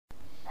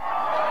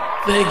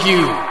Thank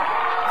you.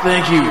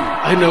 Thank you.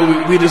 I know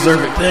we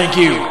deserve it. Thank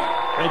you.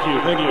 Thank you.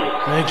 Thank you.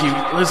 Thank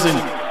you. Listen,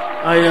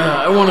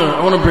 I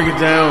wanna bring it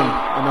down,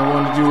 and I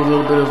want to do a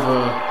little bit of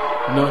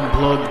an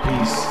unplugged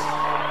piece.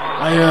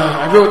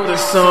 I wrote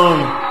this song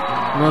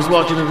when I was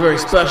watching a very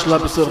special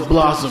episode of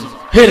Blossom.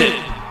 Hit it.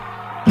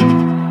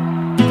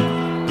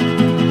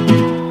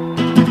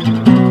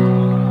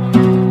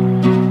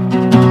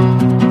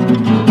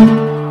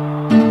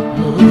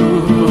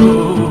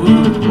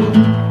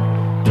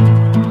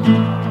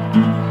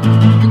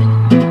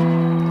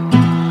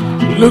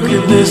 Look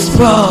at this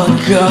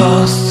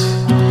podcast.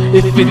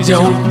 If you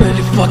don't,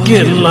 better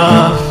fucking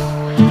laugh.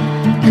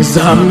 Cause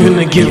I'm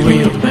gonna get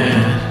real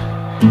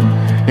mad.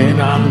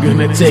 And I'm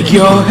gonna take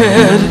your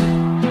head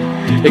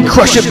and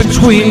crush it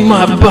between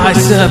my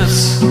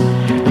biceps.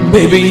 And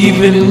maybe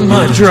even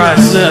my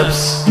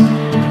triceps.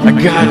 I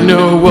got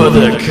no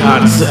other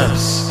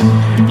concepts.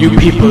 You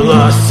people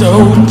are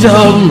so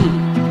dumb.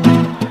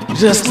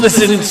 Just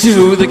listen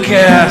to the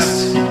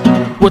cast.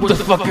 What the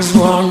fuck is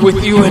wrong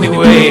with you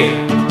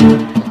anyway?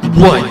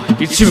 What?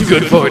 You're too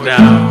good for it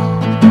now.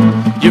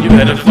 You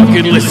better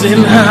fucking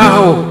listen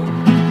how.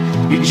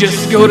 You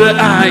just go to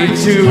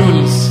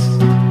iTunes,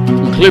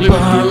 click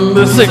on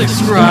the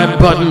subscribe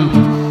button,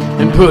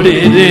 and put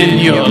it in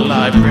your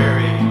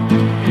library,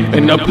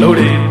 and upload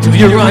it to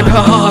your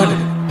iPod,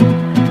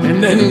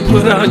 and then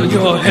put on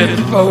your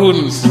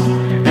headphones,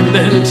 and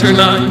then turn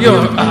on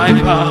your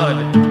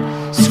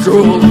iPod.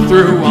 Scroll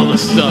through all the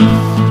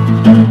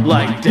stuff,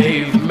 like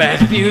Dave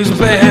Matthews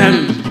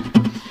Band.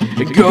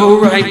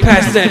 Go right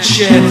past that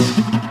shit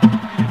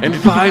and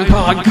find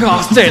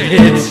podcast and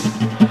hit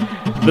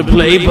the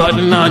play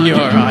button on your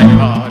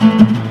iPod,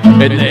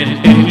 and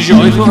then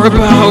enjoy for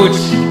about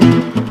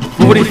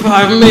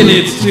 45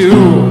 minutes to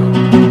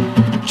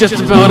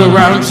just about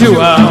around 2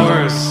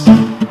 hours.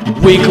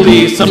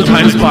 Weekly,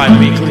 sometimes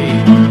bi-weekly.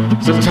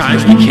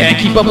 Sometimes we can't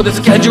keep up with the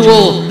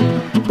schedule,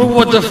 but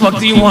what the fuck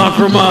do you want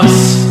from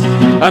us?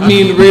 I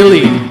mean,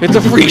 really, it's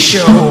a free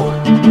show,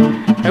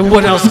 and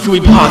what else could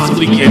we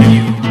possibly give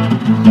you?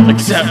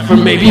 Except for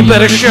maybe a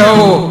better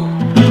show.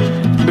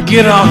 But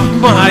get off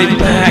my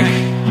back.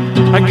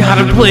 I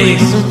gotta play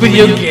some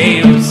video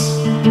games.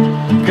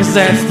 Cause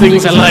that's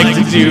things I like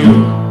to do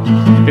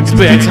in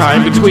spare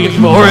time between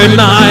 4 and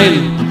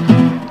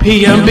 9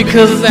 p.m.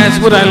 Because that's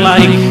what I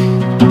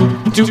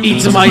like. To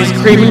eat some ice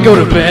cream and go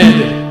to bed.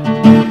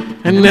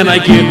 And then I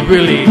get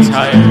really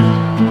tired.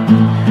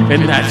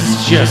 And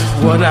that's just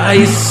what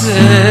I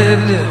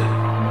said.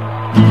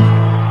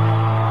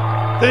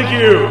 Thank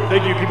you.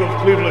 Thank you, people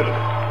of Cleveland.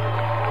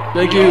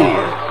 Thank you.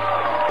 Our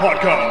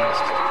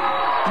podcast.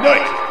 Good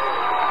night.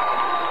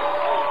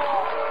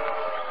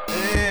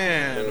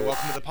 And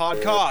welcome to the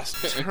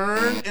podcast.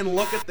 Turn and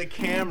look at the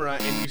camera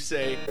and you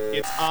say,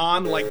 it's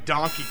on like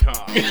Donkey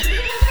Kong.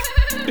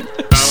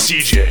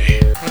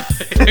 CJ.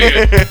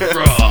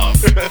 Rob.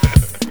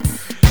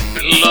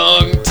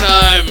 Long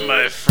time,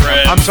 my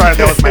friend. I'm sorry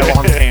that was my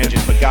long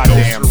tangent, but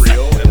goddamn.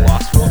 Surreal and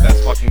Lostville,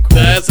 that's fucking cool.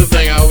 That's the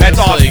thing. That's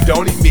awesome. Like,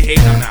 don't even be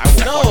hating on that.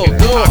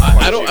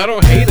 I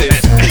don't hate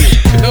it.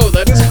 No,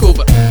 that is cool,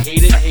 but I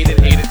hate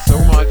it so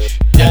much.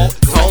 Yeah,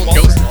 call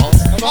Ghost Balls.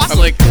 Awesome. I'm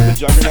like the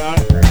Juggernaut,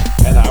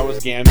 and I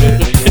was Gambit,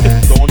 and you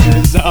were going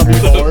through the zombie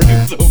lore.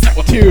 so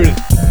funny. Dude,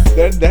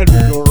 that'd be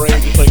great.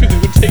 Just like, It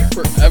would take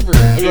forever.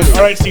 I'd be like,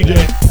 all right, CJ,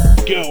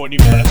 go, and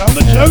you'd be like, I'm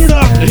the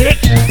Juggernaut,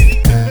 bitch.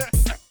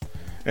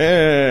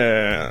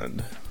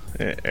 And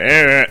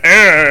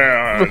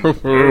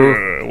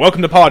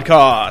welcome to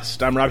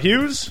podcast. I'm Rob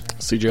Hughes.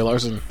 CJ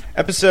Larson.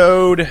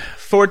 Episode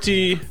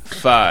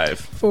 45.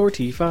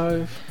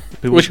 45.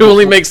 Which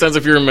only makes sense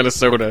if you're in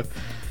Minnesota.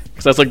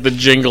 Because that's like the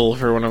jingle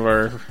for one of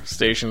our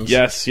stations.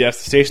 Yes, the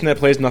station that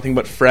plays nothing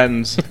but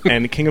Friends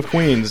and King of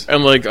Queens.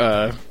 And like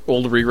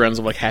old reruns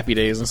of like Happy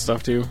Days and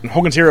stuff too. And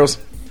Hogan's Heroes.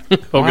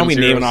 Why are we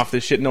naming off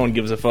this shit? No one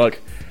gives a fuck.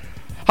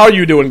 How are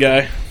you doing,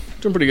 guy?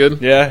 Doing pretty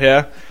good.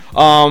 Yeah.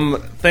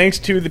 Thanks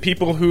to the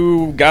people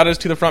who got us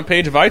to the front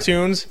page of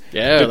iTunes.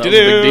 Yeah, that was a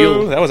big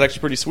deal. That was actually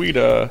pretty sweet.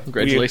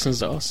 Congratulations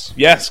to us.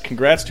 Yes,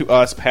 congrats to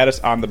us. Pat us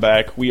on the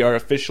back. We are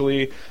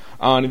officially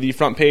on the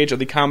front page of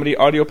the Comedy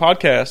Audio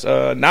Podcast.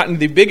 Not in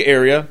the big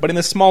area, but in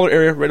the smaller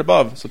area right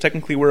above. So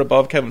technically we're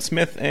above Kevin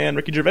Smith and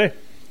Ricky Gervais.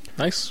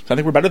 Nice. So I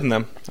think we're better than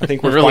them. I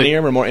think we're Really?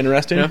 funnier, we're more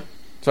interesting. Yeah.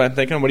 So I'm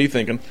thinking, what are you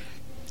thinking?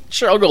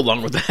 Sure, I'll go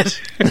along with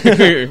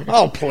that.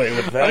 I'll play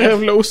with that. I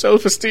have low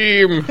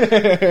self-esteem.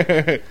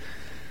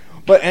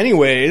 But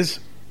anyways,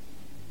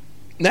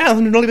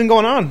 nothing really been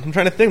going on. I'm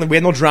trying to think. We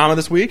had no drama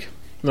this week.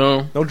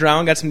 No. No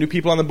drama. Got some new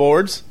people on the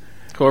boards.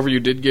 However, you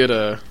did get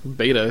a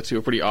beta to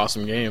a pretty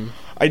awesome game.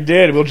 I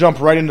did. We'll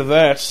jump right into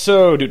that.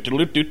 So,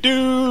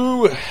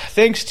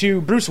 thanks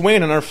to Bruce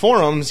Wayne on our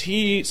forums,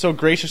 he so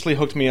graciously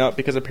hooked me up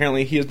because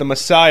apparently he is the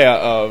messiah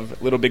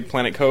of Little Big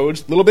Planet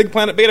codes. Little Big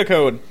Planet beta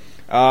code.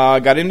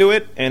 Got into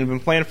it and been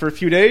playing for a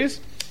few days.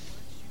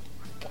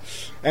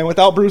 And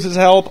without Bruce's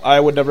help, I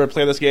would never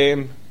play this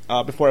game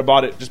before I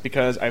bought it, just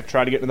because I've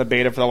tried to get in the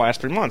beta for the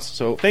last 3 months.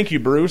 So thank you,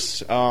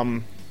 Bruce.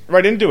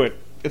 Right into it.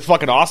 It's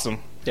fucking awesome.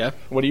 Yeah.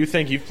 What do you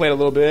think? You've played a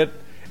little bit.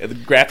 The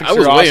graphics I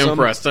was are way awesome.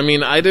 impressed. I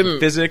mean, I didn't...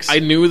 Physics. I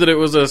knew that it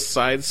was a It's a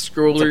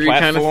side-scroller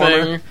kind of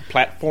thing.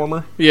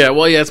 Platformer. Yeah,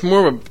 well, yeah, it's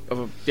more of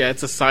a yeah,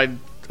 it's a side...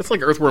 It's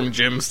like Earthworm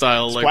Jim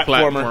style, like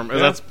platformer, platform. yeah.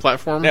 That's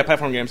platform? Yeah,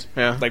 platform games.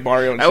 Yeah. Like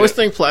Mario and I always shit.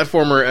 think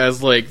platformer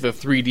as, like, the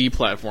 3D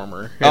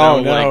platformer. You Oh,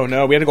 know,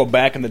 no. We had to go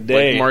back in the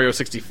day. Like Mario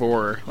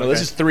 64. No,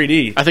 this is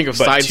 3D. I think of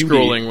but 2D.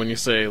 side-scrolling when you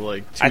say,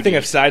 like, 2D. I think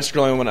of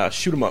side-scrolling when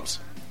shoot-em-ups.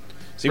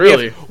 See,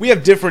 Really? we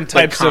have different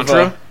Like types of...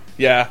 Contra?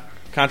 Yeah.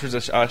 Contra's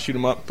a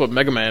shoot-em-up. But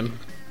Mega Man.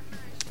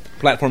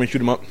 Platforming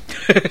shoot-em-up.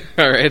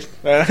 Alright.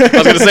 I was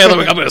going to say, I'm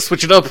going to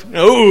switch it up.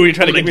 Oh, you're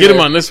trying to Like, get get me him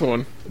there. on this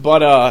one.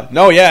 But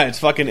no, yeah, it's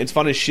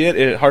fun as shit.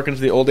 It harkens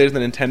to the old days of the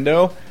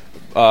Nintendo,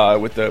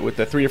 with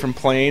the 3 different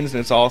planes, and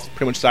it's all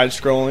pretty much side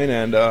scrolling.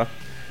 And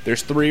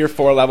there's 3 or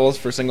 4 levels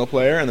for single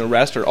player, and the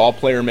rest are all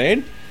player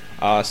made.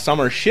 Some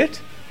are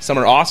shit, some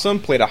are awesome.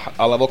 Played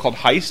a level called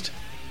Heist.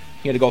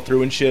 You had to go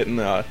through and shit, and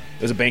it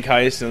was a bank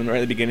heist. And right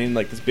at the beginning,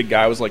 like this big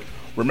guy was like,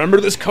 "Remember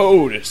this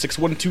code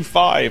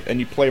 6125," and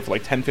you play for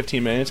like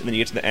 10-15 minutes, and then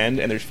you get to the end,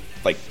 and there's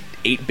like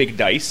 8 big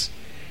dice.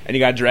 And you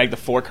gotta drag the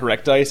 4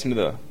 correct dice into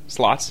the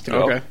slots to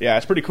go. Okay. Yeah,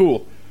 it's pretty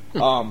cool.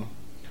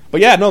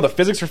 But yeah, no, the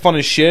physics are fun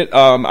as shit.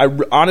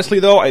 Honestly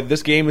though,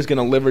 this game is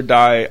gonna live or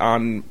die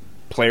on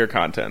player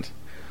content.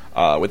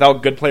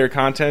 Without good player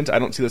content, I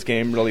don't see this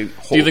game really.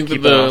 Do you think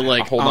that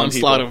the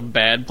onslaught of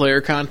bad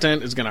player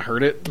content is going to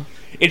hurt it?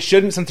 It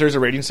shouldn't, since there's a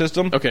rating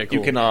system. Okay, cool.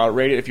 You can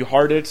rate it if you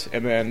hard it,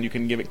 and then you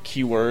can give it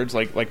keywords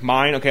like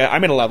mine. Okay, I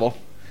made a level.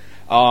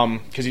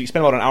 Because you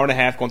spend about an hour and a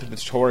half going through the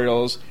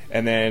tutorials,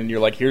 and then you're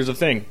like, here's the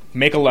thing,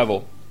 make a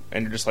level.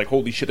 And you're just like,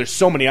 holy shit, there's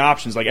so many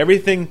options. Like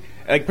everything,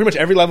 like pretty much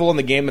every level in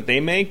the game that they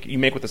make, you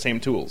make with the same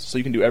tools. So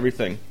you can do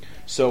everything.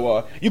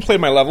 So you played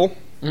my level.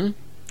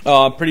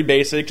 Mm-hmm. Pretty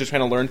basic, just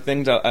trying to learn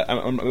things.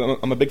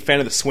 I'm a big fan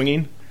of the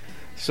swinging.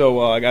 So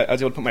I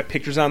was able to put my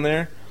pictures on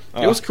there.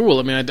 It was cool.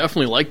 I mean, I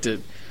definitely liked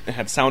it. It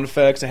had sound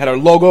effects. It had our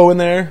logo in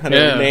there. Had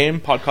Yeah. our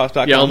name,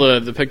 podcast.com. Yeah, all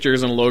the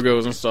pictures and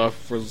logos and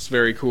stuff was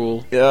very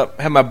cool.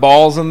 Yep, had my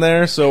balls in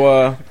there.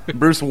 So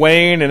Bruce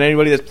Wayne and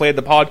anybody that's played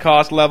the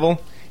podcast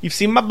level, you've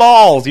seen my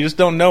balls. You just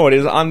don't know it. It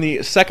is on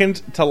the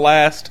second to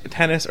last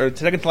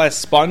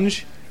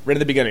sponge right at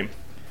the beginning.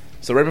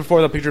 So right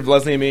before the picture of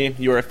Leslie and me,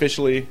 you are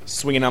officially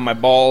swinging on my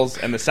balls,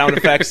 and the sound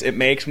effects it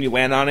makes when you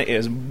land on it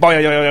is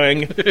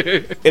boing.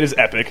 It is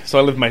epic. So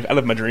I live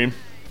my dream.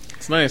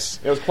 It's nice.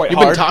 It was quite You've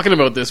hard. been talking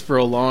about this for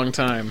a long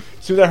time.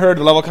 As soon as I heard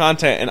the level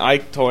content and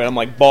iToy, I'm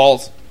like,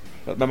 balls.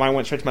 My mind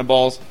went straight to my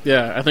balls.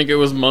 Yeah, I think it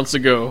was months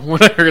ago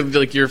when I heard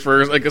like your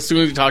first, like as soon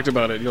as you talked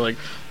about it, you're like,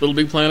 Little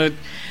Big Planet.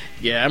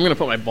 Yeah, I'm gonna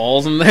put my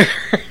balls in there.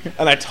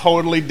 And I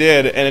totally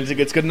did, and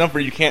it's good enough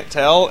where you can't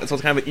tell, and so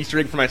it's kind of an Easter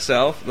egg for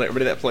myself, like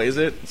everybody that plays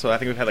it. So I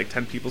think we've had like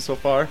 10 people so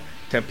far.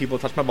 10 people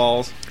touch my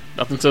balls.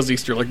 Nothing says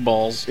Easter like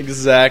balls.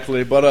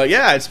 Exactly, but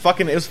yeah, it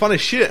was fun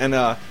as shit, and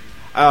there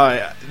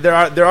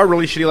are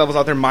really shitty levels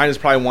out there. Mine is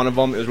probably one of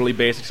them. It was really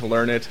basic to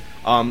learn it.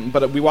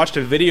 But we watched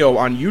a video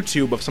on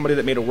YouTube of somebody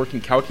that made a working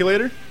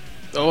calculator.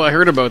 Oh, I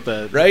heard about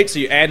that. Right? So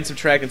you add and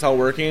subtract, and it's all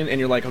working, and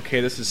you're like,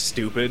 okay, this is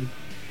stupid.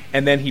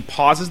 And then he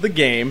pauses the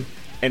game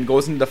and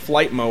goes into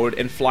flight mode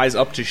and flies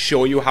up to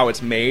show you how it's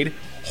made.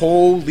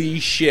 Holy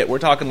shit, we're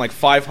talking like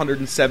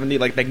 570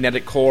 like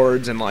magnetic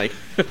cords and like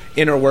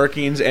inner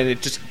workings, and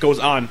it just goes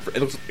on. It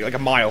looks like a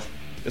mile.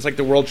 It's like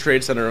the World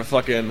Trade Center of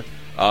fucking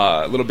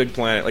Little Big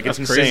Planet. Like, That's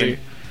it's insane. crazy.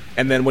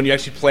 And then when you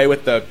actually play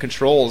with the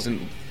controls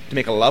and to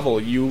make a level,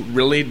 you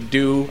really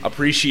do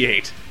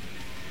appreciate.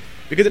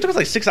 Because it took us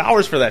like 6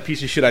 hours for that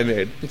piece of shit I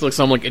made. It's like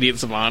some like idiot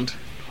savant.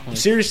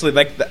 Seriously,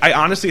 like I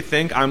honestly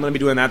think I'm gonna be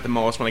doing that the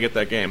most when I get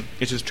that game.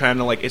 It's just trying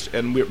to like,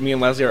 me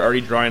and Leslie are already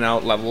drawing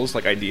out levels,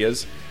 like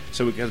ideas.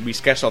 So because we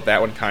sketched out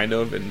that one kind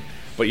of,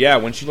 but yeah,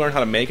 once you learn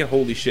how to make it,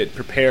 holy shit,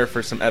 prepare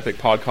for some epic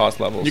podcast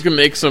levels. You can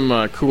make some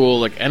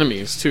cool like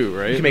enemies too,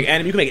 right? You can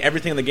make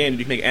everything in the game. You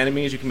can make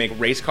enemies. You can make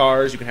race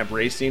cars. You can have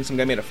racing. Some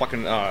guy made a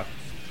fucking a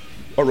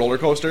roller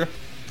coaster.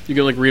 You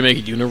can like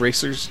remake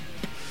Uniracers.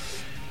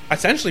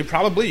 Essentially,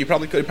 probably you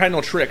probably could. Probably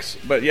no tricks,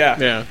 but yeah.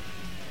 Yeah.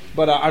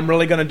 But I'm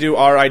really gonna do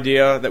our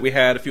idea that we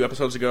had a few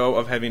episodes ago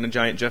of having a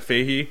giant Jeff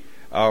Fahey,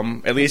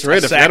 at least right, a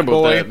I forgot sack about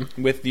boy that.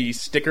 with the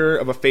sticker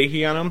of a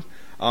Fahey on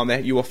him,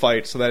 that you will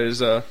fight. So that is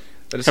Have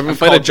him I'm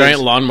fight a called giant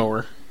this-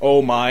 lawnmower.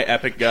 Oh my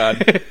epic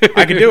god!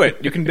 I can do it.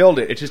 You can build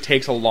it. It just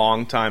takes a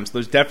long time. So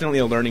there's definitely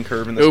a learning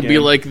curve in this It would game. be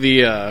like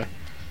the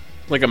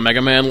like a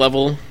Mega Man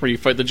level where you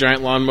fight the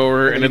giant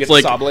lawnmower and you it's get the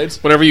like saw blades?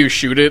 whenever you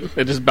shoot it,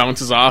 it just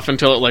bounces off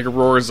until it like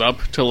roars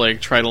up to like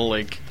try to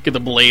like get the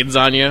blades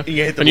on you.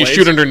 You hit the and you blades?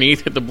 shoot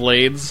underneath, hit the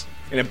blades.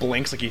 and it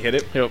blinks like you hit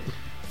it. Yep.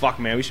 Fuck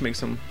man, we should make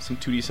some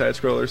 2D side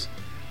scrollers.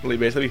 Really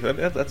basically,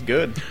 that's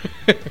good.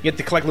 You get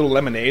to collect little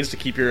lemonades to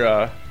keep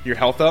your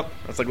health up.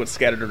 That's like what's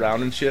scattered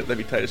around and shit. That'd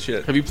be tight as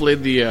shit. Have you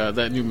played the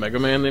that new Mega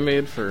Man they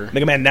made for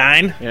Mega Man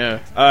 9? yeah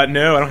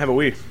No, I don't have a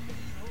Wii.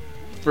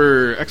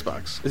 for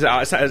Xbox? Is it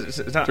out? It's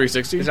not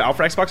 360? Is it out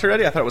for Xbox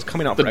already? I thought it was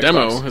coming out The for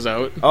demo Xbox. is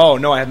out. Oh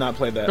no, I have not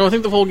played that. No, I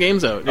think the whole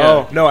game's out. Yeah.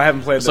 Oh no, I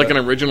haven't played. It's like an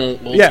original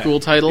old Yeah. school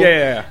title.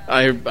 Yeah.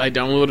 I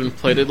downloaded and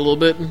played it a little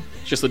bit.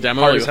 just the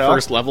demo, Hard like as the hell.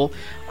 first level.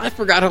 I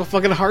forgot how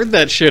fucking hard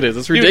that shit is.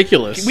 It's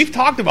ridiculous. Dude, we've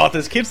talked about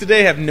this. Kids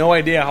today have no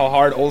idea how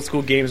hard old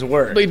school games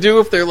were. They do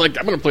if they're like,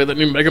 I'm gonna play that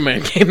new Mega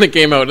Man game that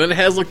came out, and it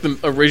has like the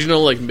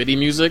original like MIDI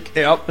music.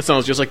 Yep. That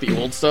sounds just like the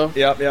old stuff.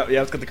 Yep.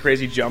 It's got the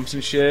crazy jumps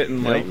and shit,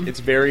 and like Yep. it's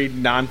very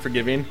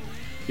non-forgiving.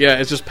 Yeah,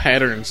 it's just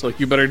patterns. Like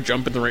you better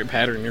jump in the right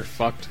pattern, you're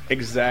fucked.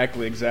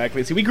 Exactly.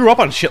 See, we grew up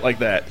on shit like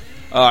that.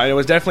 And it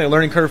was definitely a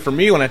learning curve for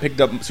me when I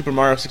picked up Super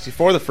Mario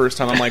 64 the first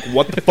time. I'm like,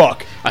 what the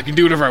fuck? I can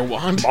do whatever I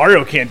want.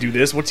 Mario can't do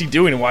this. What's he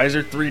doing? Why is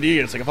there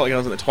 3D? It's like I felt like I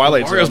was in the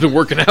Twilight Mario's Zone. been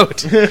working out.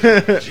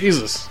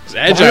 Jesus, he's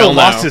Mario agile now.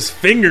 lost his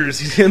fingers.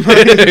 He's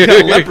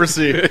got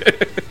leprosy.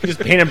 He just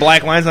painted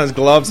black lines on his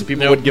gloves so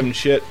people Nope. wouldn't give him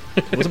shit.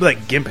 What's up with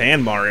that Gimp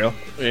and Mario?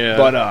 Yeah.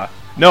 But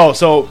no.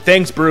 So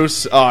thanks,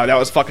 Bruce. That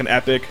was fucking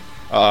epic.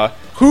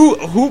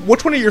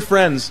 Which one of your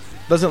friends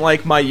doesn't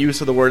like my use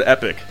of the word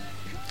epic?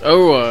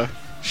 Oh,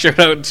 shout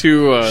out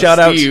to Shout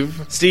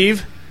Steve. out,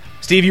 Steve.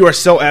 Steve, you are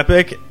so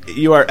epic.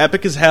 You are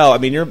epic as hell. I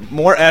mean, you're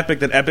more epic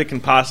than epic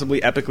can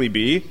possibly epically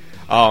be.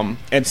 And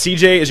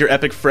CJ is your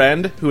epic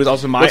friend, who is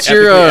also my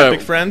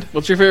epic friend.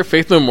 What's your favorite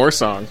Faith No More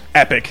song?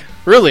 Epic.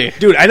 Really?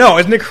 Dude, I know.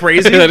 Isn't it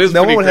crazy? That is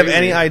no one pretty would have crazy.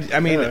 any idea. I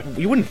mean,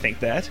 you wouldn't think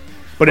that.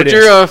 But What's it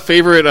is. your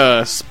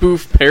favorite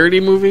spoof parody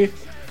movie?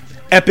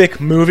 Epic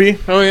movie.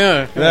 Oh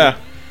yeah. Yeah.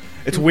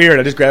 It's weird.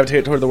 I just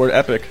gravitate toward the word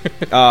epic.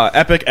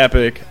 Epic.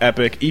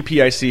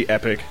 EPIC,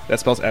 epic. That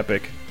spells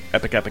epic.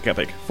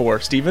 Epic. For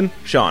Steven?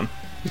 Sean.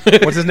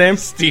 What's his name?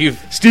 Steve.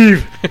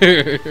 Steve.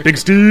 Big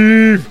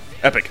Steve.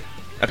 Epic.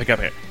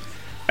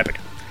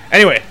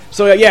 Anyway,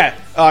 so yeah,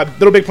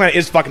 Little Big Planet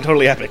is fucking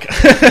totally epic.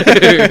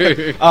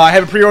 I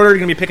have a pre-order,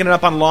 going to be picking it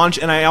up on launch,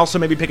 and I also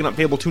may be picking up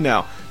Fable 2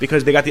 now,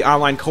 because they got the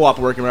online co-op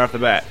working right off the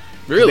bat.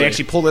 Really? They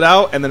actually pulled it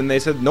out, and then they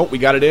said, nope, we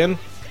got it in,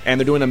 and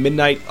they're doing a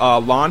midnight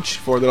launch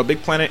for Little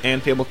Big Planet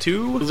and Fable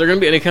 2. Is there going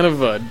to be any kind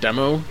of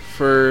demo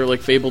for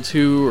like Fable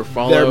 2 or There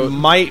Fallout?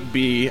 might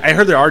be. I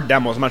heard there are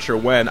demos. I'm not sure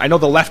when. I know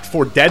the Left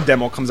 4 Dead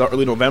demo comes out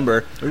early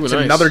November. Ooh, It's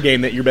nice. another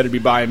game that you better be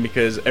buying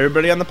because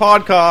everybody on the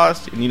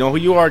podcast, and you know who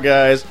you are,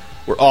 guys,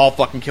 we're all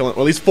fucking killing.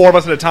 Well, at least 4 of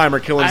us at a time are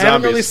killing I haven't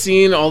zombies. really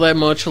seen all that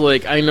much.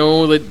 Like I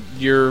know that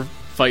you're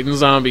fighting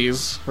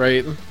zombies,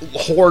 right?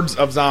 Hordes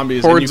of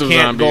zombies. Hordes and of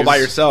you can't go zombies. by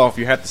yourself.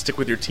 You have to stick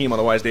with your team,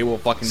 otherwise they will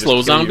fucking just Slow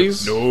kill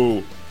zombies? You.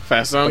 No.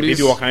 Fast Like, zombies.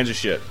 they do all kinds of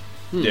shit.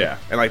 Yeah.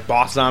 And like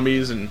boss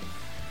zombies and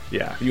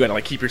yeah. You gotta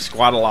like keep your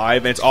squad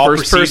alive and it's all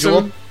First procedural.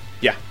 person?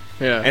 Yeah.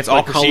 Yeah, And it's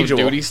like all Call of procedural.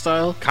 Duty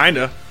style.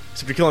 Kinda.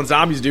 So if you're killing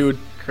zombies, dude,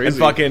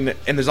 Crazy. and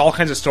there's all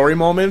kinds of story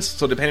moments.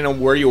 So depending on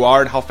where you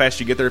are and how fast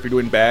you get there, if you're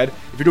doing bad,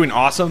 if you're doing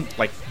awesome,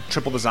 like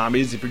triple the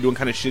zombies. If you're doing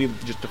kind of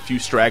shitty, just a few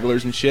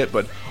stragglers and shit.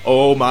 But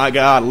oh my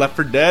god, Left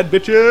 4 Dead,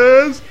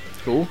 bitches!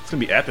 Cool. It's gonna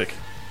be epic.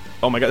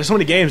 Oh my god, there's so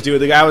many games,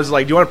 dude. The guy was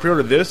like, "Do you want to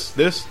pre-order this?"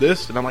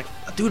 And I'm like,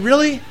 "Dude,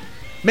 really,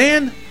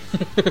 man?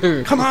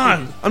 Come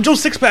on! I'm Joe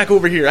Sixpack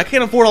over here. I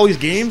can't afford all these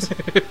games.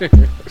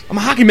 I'm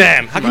a hockey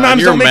man. Hockey Come on,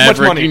 moms you're a don't make much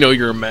maverick. money. You know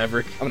you're a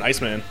maverick. I'm an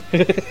Iceman.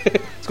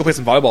 Let's go play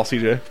some volleyball,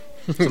 CJ.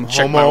 Some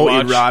Check my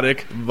watch. homoerotic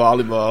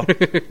volleyball.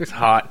 It's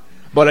hot.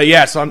 But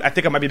yeah, so I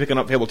think I might be picking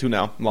up Fable 2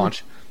 now,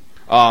 launch.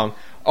 To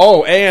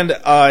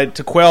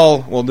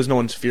quell, well, there's no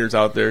one's fears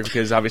out there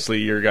because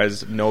obviously you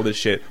guys know this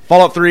shit.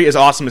 Fallout 3 is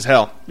awesome as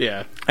hell.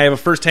 Yeah. I have a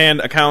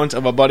first-hand account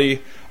of a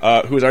buddy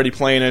who is already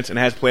playing it and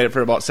has played it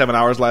for about 7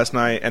 hours last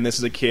night. And this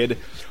is a kid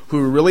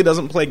who really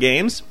doesn't play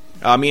games.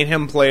 Me and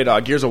him played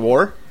Gears of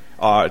War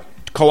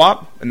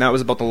co-op, and that was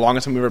about the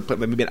longest time we ever played,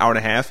 maybe an hour and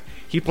a half.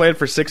 He played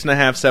for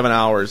 6.5, 7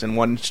 hours in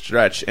one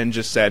stretch and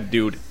just said,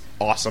 "Dude,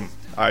 awesome."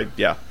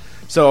 Yeah.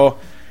 So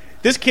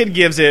this kid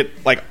gives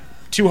it like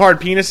 2 hard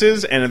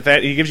penises, and in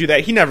fact, he gives you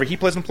that. He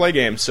plays and play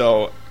games,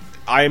 so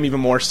I am even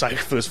more psyched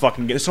for this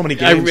fucking game. There's so many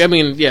games. I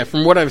mean, yeah,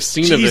 from what I've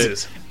seen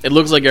Jesus. of it, it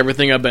looks like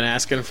everything I've been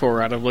asking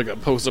for out of like a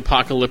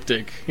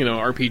post-apocalyptic,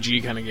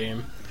 RPG kind of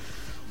game.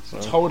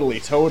 Totally.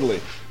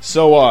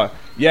 So,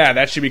 yeah,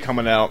 that should be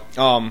coming out.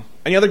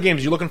 Any other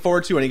games you looking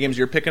forward to? Any games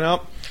you're picking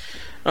up?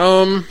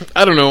 I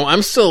don't know.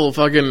 I'm still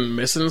fucking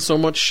missing so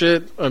much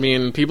shit. I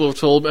mean,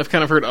 I've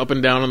kind of heard up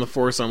and down on the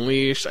Force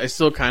Unleashed. I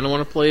still kind of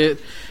want to play it.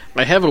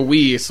 I have a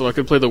Wii, so I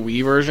could play the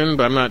Wii version,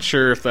 but I'm not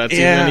sure if that's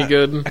even any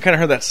good. I kind of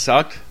heard that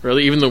sucked.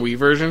 Really? Even the Wii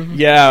version?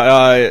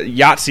 Yeah,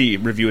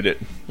 Yahtzee reviewed it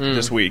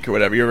this week or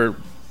whatever. You ever?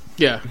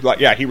 Yeah.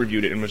 Yeah, he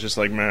reviewed it and was just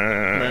like,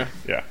 meh. Meh.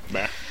 Yeah,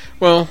 meh.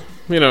 Well,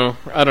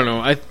 I don't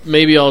know.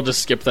 Maybe I'll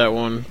just skip that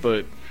one,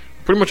 but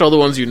pretty much all the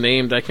ones you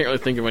named, I can't really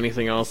think of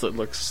anything else that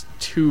looks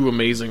too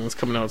amazing that's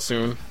coming out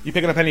soon. You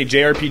picking up any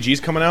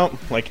JRPGs coming out?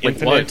 Like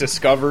Infinite what?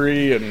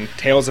 Discovery and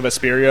Tales of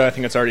Vesperia? I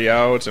think it's already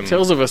out. And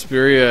Tales of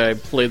Vesperia, I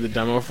played the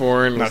demo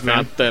for and was Not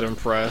not fan? that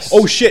impressed.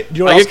 Oh shit! You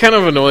know what I else? get kind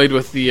of annoyed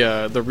with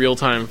the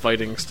real-time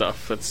fighting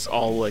stuff. That's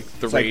all like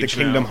the It's rage like the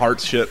Kingdom now.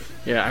 Hearts shit.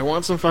 Yeah, I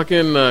want some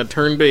fucking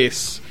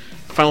turn-based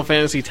Final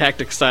Fantasy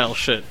Tactics style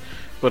shit.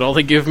 But all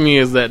they give me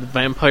is that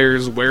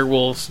vampires,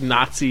 werewolves,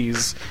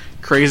 Nazis,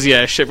 crazy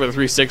ass shit for the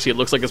 360. It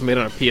looks like it's made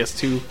on a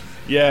PS2.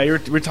 Yeah,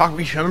 we're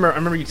talking. I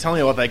remember you telling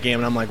me about that game,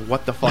 and I'm like,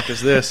 "What the fuck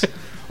is this?"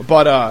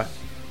 But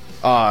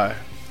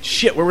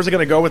Shit, where was I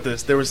gonna go with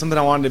this? There was something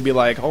I wanted to be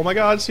like, oh my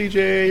god,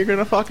 CJ, you're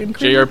gonna fucking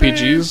creep your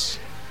JRPGs.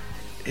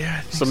 Yeah,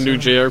 I think Some so. new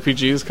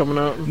JRPGs coming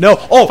out. No,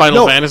 oh,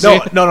 Final no, Fantasy?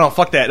 No,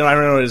 fuck that. No, I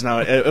don't know what it is now.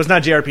 It was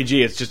not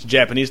JRPG. It's just a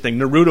Japanese thing.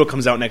 Naruto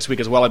comes out next week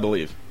as well, I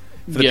believe,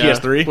 for the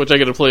PS3. which I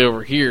get to play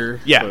over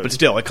here. Yeah, but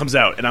still, it comes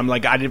out, and I'm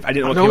like, I didn't know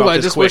it came No, out I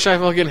this just quick. wish I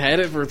fucking had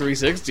it for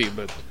 360.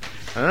 But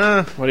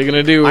Uh, what are you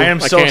gonna do? I am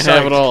so can't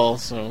have psyched. it all.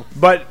 So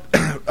but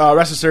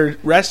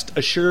rest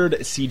assured,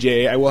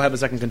 CJ, I will have a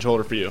second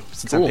controller for you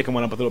since I'm Cool. picking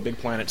one up with Little Big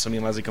Planet, so me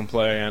and Leslie can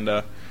play. And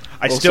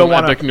I Well, still some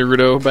want epic to.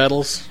 Naruto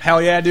battles.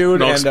 Hell yeah, dude!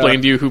 And I'll and,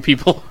 explain to you who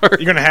people are.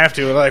 You're gonna have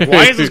to. Like,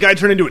 why is this guy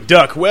turned into a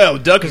duck? Well,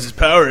 duck is his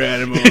power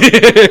animal.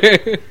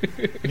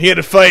 And he had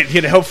to fight. He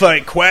had to help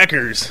fight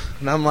quackers.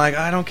 And I'm like,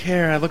 I don't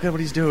care. I look at what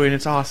he's doing.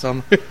 It's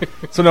awesome.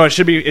 So no, it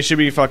should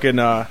be fucking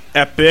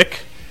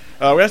epic.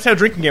 We have to have a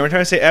drinking game. We're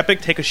trying to say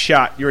epic. Take a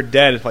shot. You were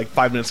dead like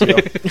 5 minutes ago.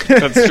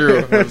 That's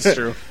true. That's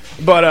true.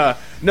 But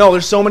no,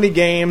 there's so many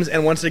games,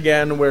 and once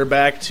again, we're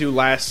back to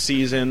last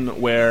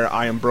season where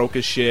I am broke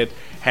as shit.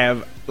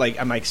 I'm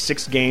like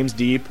 6 games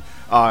deep,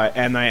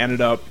 and I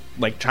ended up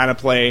like trying to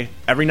play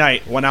every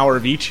night 1 hour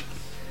of each,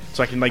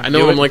 so I can like. I know.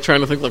 do I'm it. like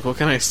trying to think like, what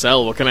can I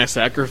sell? What can I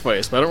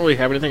sacrifice? But I don't really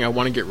have anything I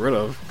want to get rid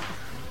of.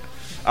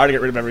 I already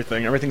get rid of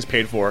everything. Everything's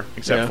paid for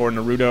except Yeah. for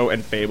Naruto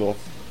and Fable.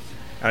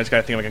 I just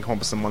gotta think if I can come up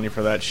with some money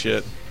for that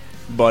shit.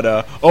 But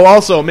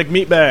also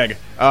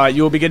McMeatbag,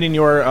 you will be getting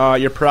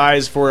your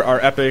prize for our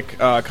epic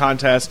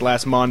contest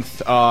last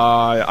month.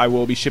 I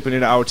will be shipping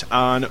it out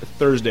on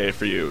Thursday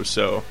for you.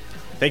 So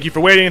thank you for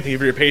waiting. Thank you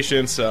for your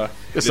patience.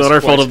 It's not our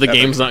fault if the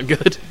game's not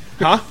good.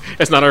 Huh?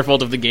 It's not our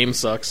fault if the game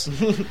sucks.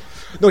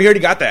 No, he already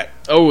got that.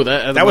 Oh,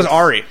 that was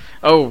Ari.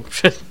 Oh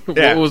shit!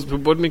 Yeah.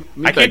 What me?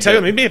 I can't tell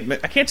you. Maybe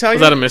I can't tell you.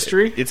 Is that a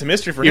mystery? It's a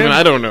mystery for Even him.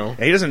 I don't know.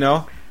 Yeah, he doesn't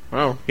know.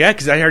 Wow. Yeah,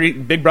 because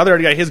Big Brother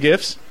already got his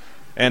gifts,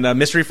 and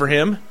mystery for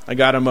him. I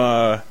got him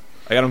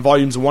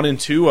volumes 1 and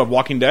 2 of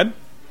Walking Dead.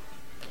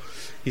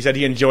 He said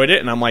he enjoyed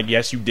it, and I'm like,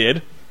 yes, you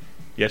did,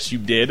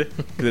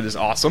 because it is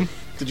awesome.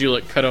 Did you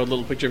like cut out a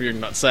little picture of your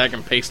nutsack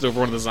and paste it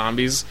over one of the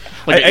zombies,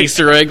 like I- an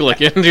Easter egg?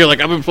 Like, and you're like,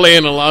 I've been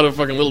playing a lot of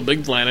fucking Little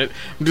Big Planet.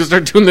 I'm just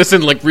start doing this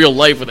in like real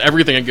life with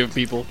everything I give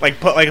people. Like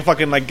put like a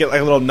fucking like get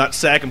like a little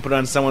nutsack and put it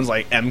on someone's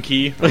like M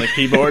key on the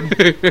keyboard.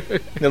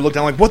 They look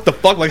down like, what the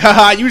fuck? Like,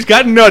 haha, you just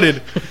got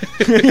nutted.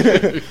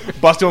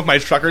 Bust him with my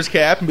trucker's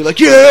cap and be like,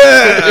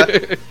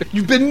 yeah,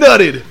 you've been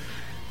nutted.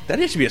 That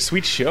should be a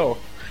sweet show.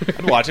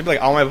 I'd watch it. Be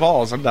like, all my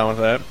balls. I'm down with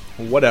that.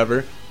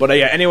 Whatever. But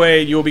yeah.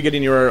 Anyway, you will be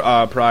getting your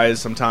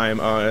prize sometime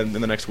in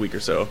the next week or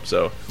so.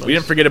 So we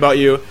didn't forget about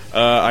you.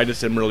 I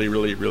just am really,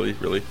 really, really,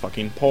 really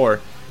fucking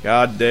poor.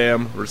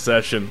 Goddamn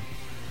recession.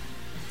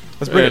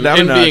 Let's bring it down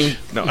a notch.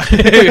 No.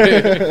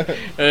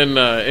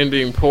 And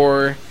being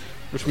poor,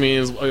 which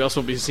means I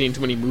also be seeing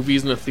too many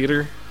movies in the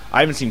theater. I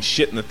haven't seen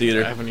shit in the I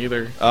theater. haven't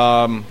either.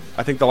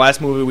 I think the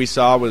last movie we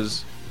saw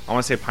was, I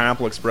want to say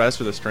Pineapple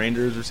Express or The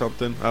Strangers or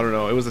something. I don't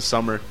know. It was the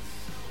summer.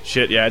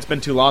 Shit, yeah, it's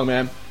been too long,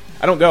 man.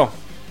 I don't go.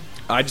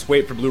 I just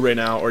wait for Blu-ray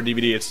now or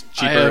DVD. It's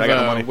cheaper. I I, have got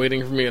the money.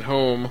 waiting for me at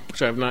home,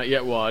 which I have not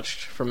yet watched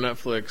from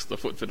Netflix. The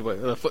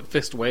Foot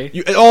Fist Way.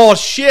 Oh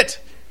shit!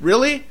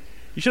 Really?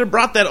 You should have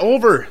brought that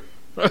over.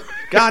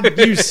 God,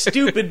 you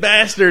stupid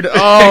bastard!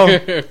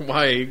 Oh,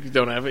 Why you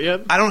don't have it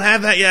yet? I don't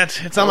have that yet.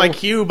 It's on my Oh.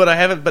 queue, but I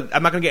haven't. But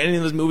I'm not gonna get any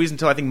of those movies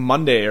until I think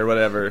Monday or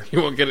whatever.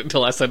 You won't get it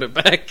until I send it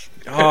back.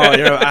 Oh,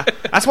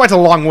 that's why it's a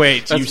long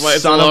wait. That's you why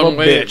it's son a long of a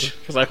wait. bitch.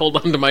 Because I hold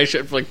on to my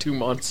shit for like 2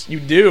 months. You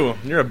do.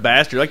 You're a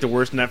bastard. You're like the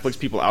worst Netflix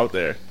people out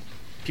there.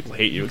 People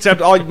hate you.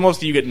 Except most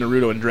of you get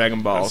Naruto and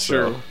Dragon Ball. That's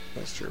so true.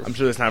 That's true. I'm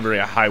sure there's not very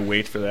a high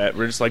wait for that.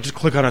 We're just like, just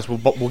click on us. We'll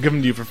give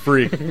them to you for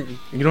free.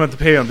 You don't have to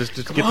pay them. Just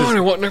get Come on, I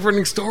this. want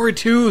Neverending Story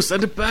too.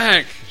 Send it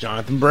back.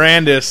 Jonathan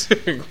Brandis.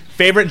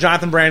 Favorite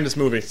Jonathan Brandis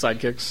movie?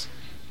 Sidekicks.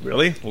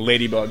 Really?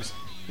 Ladybugs.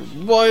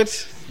 What?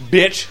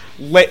 Bitch.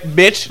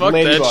 Bitch. Fuck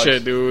Ladybugs. that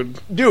shit, dude.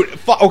 Dude.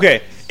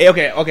 Okay.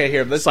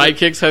 Here. Let's.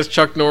 Sidekicks has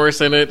Chuck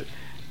Norris in it.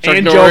 Chuck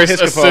And Joe Norris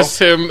Piscopo. assists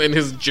him in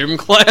his gym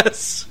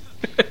class.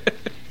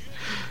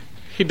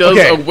 He does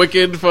Okay. a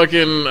wicked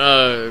fucking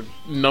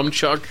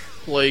nunchuck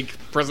like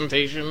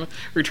presentation where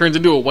he turns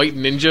into a white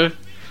ninja.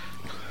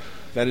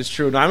 That is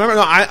true. No, I remember.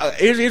 No,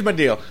 here's my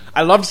deal.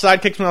 I loved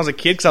Sidekicks when I was a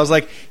kid because I was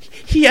like,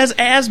 he has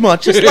asthma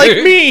just like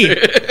me.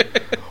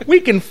 We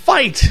can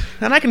fight,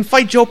 and I can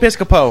fight Joe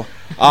Piscopo.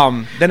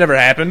 That never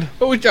happened.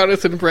 Oh,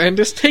 Jonathan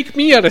Brandis, take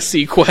me out of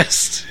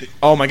Sequest.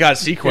 Oh my God,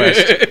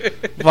 Sequest.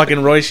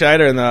 Fucking Roy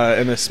Scheider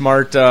and the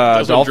smart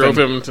That's what dolphin drove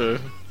him to.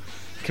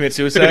 commit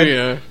suicide.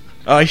 Yeah.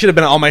 Oh, he should have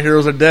been All My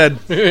Heroes Are Dead.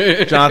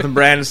 Jonathan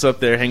Brandis up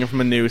there hanging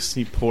from a noose.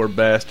 You poor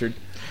bastard.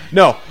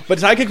 No, but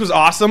Sidekick was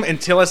awesome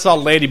until I saw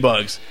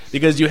Ladybugs.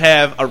 Because you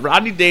have a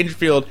Rodney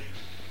Dangerfield,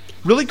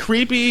 really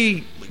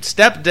creepy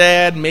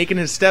stepdad making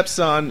his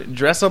stepson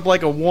dress up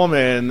like a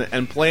woman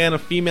and play on a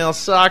female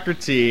soccer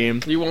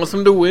team. He wants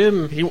him to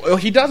win.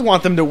 He does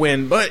want them to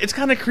win, but it's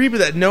kind of creepy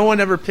that no one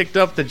ever picked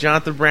up that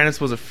Jonathan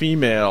Brandis was a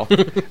female.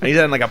 And he's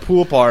at like a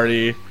pool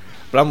party.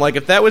 But I'm like,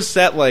 if that was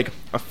set like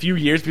a few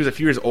years, he was a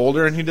few years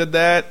older and he did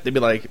that, they'd be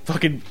like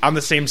fucking on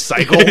the same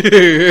cycle.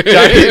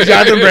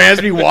 Jonathan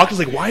Bransby walks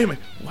like, why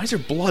is there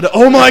blood?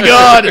 Oh my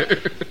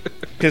god!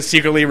 Because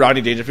secretly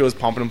Rodney Dangerfield was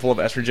pumping him full of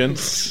estrogen.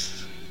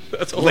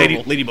 That's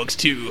horrible. Ladybugs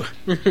 2.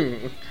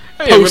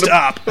 Hey,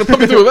 Post-op. I'm gonna put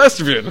me through a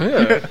estrogen.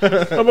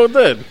 Yeah. How about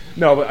that?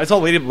 No, but it's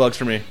all ladybugs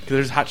for me because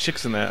there's hot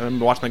chicks in that. I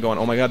remember watching that going,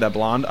 oh my god, that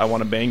blonde, I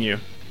want to bang you.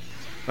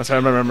 That's how I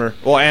remember.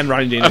 Well, and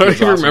Rodney I Dangerfield.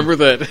 don't even remember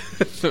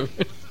that.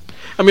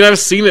 I mean, I've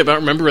seen it, but I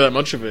don't remember that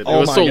much of it. Oh it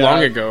was my so God.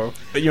 long ago.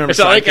 But you remember It's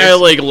not like I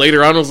Sidekicks?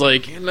 later on was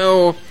like,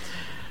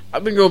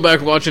 I've been going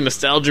back watching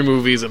nostalgia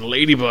movies, and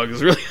Ladybug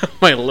is really on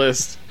my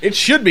list. It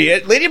should be.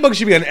 Ladybug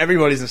should be on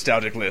everybody's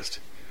nostalgic list.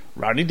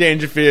 Rodney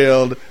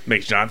Dangerfield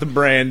makes Jonathan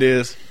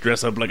Brandis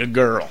dress up like a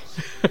girl.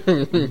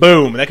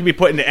 Boom. That can be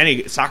put into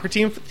any soccer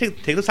team.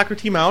 Take the soccer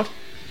team out.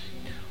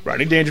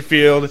 Rodney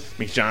Dangerfield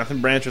makes Jonathan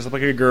Brandis dress up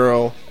like a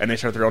girl, and they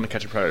start their own To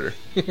Catch a Predator.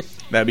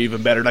 That'd be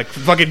even better. Like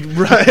fucking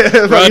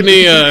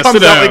Rodney, comes sit out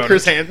down. like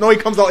Chris Hansen. No, he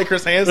comes out like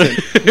Chris Hansen.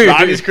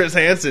 Rodney's Chris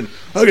Hansen.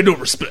 I got no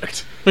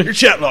respect. Your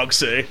chat logs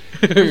say.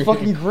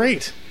 Fucking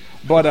great.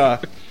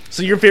 But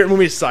so your favorite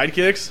movie is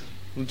Sidekicks?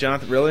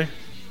 Jonathan, really?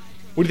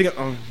 What do you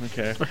think? Oh,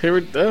 okay. My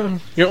favorite, you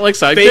don't like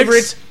sidekicks?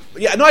 Favorite?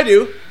 Yeah, no, I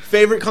do.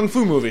 Favorite kung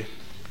fu movie?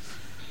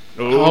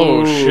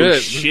 Oh,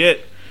 shit.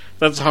 Shit.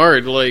 That's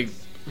hard. Like,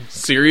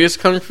 serious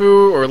kung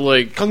fu, or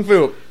like, Kung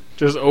fu.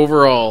 just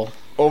overall?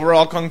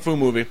 Overall kung fu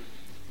movie.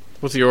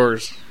 What's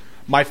yours?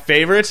 My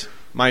favorite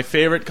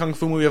kung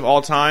fu movie of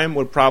all time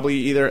would probably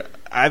either...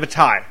 I have a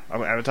tie.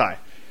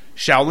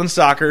 Shaolin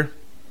Soccer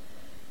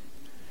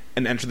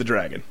and Enter the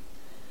Dragon.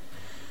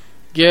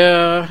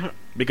 Yeah,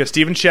 Because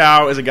Stephen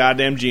Chow is a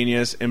goddamn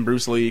genius, and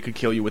Bruce Lee could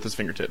kill you with his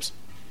fingertips.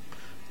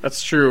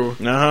 that's true.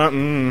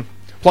 Uh-huh.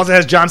 Plus, it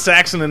has John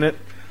Saxon in it,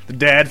 the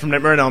dad from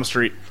Nightmare on Elm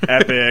Street.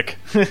 Epic.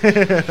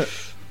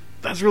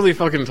 That's really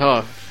fucking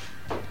tough.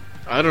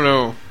 I don't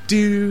know.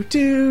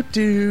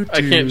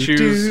 I can't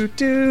choose.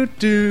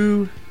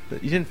 You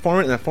didn't form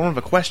it in the form of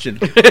a question.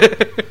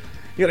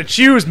 You gotta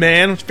choose,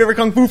 man. What's your favorite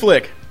kung fu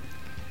flick?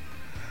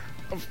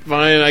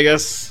 Fine, I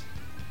guess.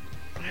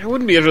 I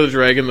wouldn't be Enter the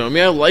Dragon, though. I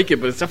mean, I like it,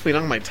 but it's definitely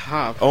not my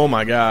top. Oh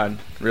my god,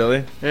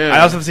 really? Yeah. I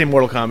also have to say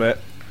Mortal Kombat.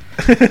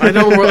 I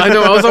know.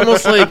 I was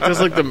almost like, does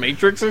like the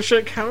Matrix and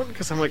shit count?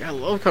 Because I'm like, I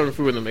love kung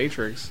fu in the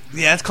Matrix.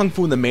 Yeah, it's kung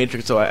fu in the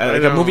Matrix, so like a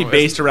know, movie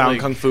based it's around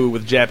like- kung fu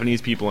with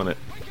Japanese people in it.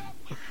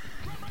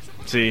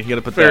 See, you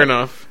gotta put Fair that.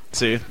 enough.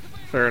 See,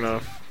 Fair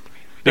enough.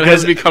 Because- It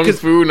has to be kung because-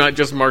 fu, not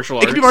just martial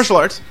arts. it could be martial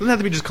arts. It doesn't have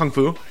to be just kung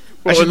fu. I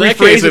Well, should in that rephrase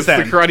case, it it's the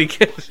then. Karate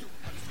Kid.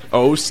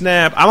 Oh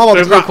snap! I'm all about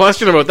There's the no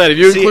question about that. If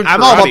you See, include I'm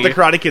karate, all about the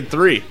Karate Kid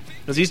 3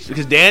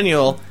 because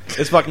Daniel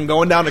is fucking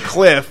going down a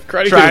cliff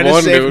Karate Kid trying to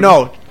 1, save. dude.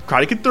 No,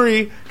 Karate Kid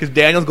 3 because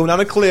Daniel's going down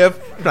a cliff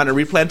trying to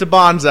replant a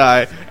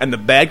bonsai, and the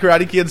bad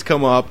Karate Kids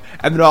come up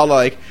and they're all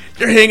like,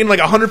 "You're hanging like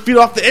 100 feet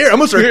off the air. I'm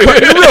gonna start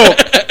cutting the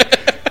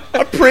rope."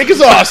 Our prank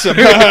is awesome.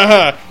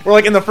 We're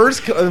like in the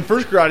first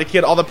Karate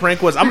Kid, all the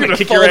prank was, "I'm gonna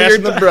kick your fall to ass your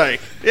in the death." break."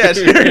 Yeah,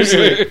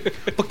 seriously.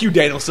 Fuck you,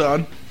 Daniel,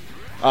 son.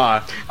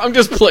 I'm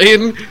just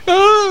playing.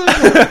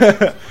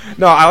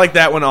 No, I like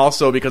that one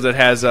also because it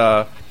has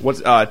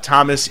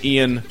Thomas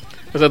Ian.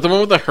 Is that the one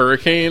with the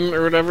hurricane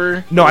or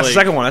whatever? No, that's Like, the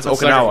second one. That's the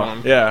second Okinawa.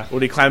 one. Yeah, where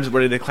they climb the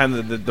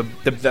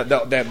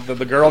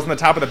girls on the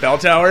top of the bell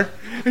tower,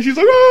 and she's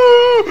like,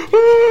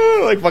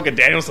 oh, like fucking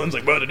Danielson's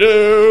like, what to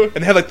do?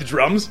 And they have like the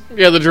drums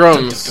Yeah, the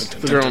drums.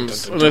 The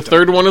drums. And the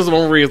third one is the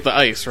one where he has the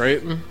ice,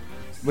 right?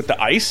 with the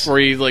ice. Where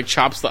he like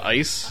chops the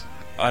ice,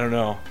 I don't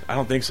know. I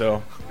don't think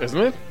so. isn't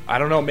it? I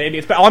don't know. Maybe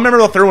it's. All I remember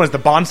the third one is the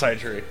bonsai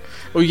tree.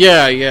 Oh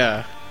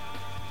yeah.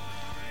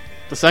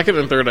 The second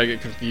and third I get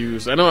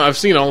confused. I know I've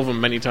seen all of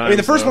them many times. I mean,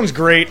 the first though. one's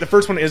great. The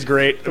first one is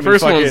great. The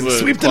first one's fucking the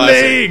sweep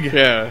classic. the leg.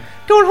 Yeah,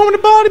 Going home in the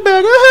body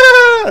bag.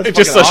 Ah! That's it's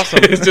just fucking such.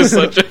 awesome. It's just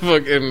such a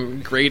fucking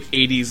great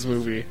 '80s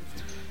movie.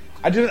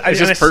 It's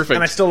just perfect.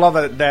 And I still love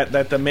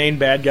that the main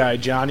bad guy,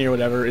 Johnny or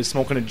whatever, is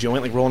smoking a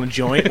joint, like rolling a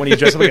joint when he's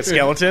dressed up like a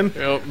skeleton.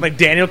 Yep. Like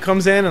Daniel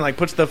comes in and like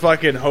puts the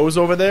fucking hose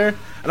over there,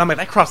 and I'm like,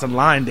 that crossed the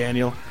line,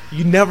 Daniel.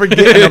 You never get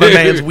another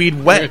man's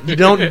weed wet. You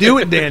don't do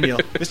it, Daniel.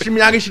 Mr.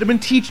 Miyagi should have been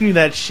teaching you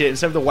that shit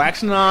instead of the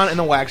waxing on and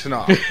the waxing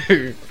off. That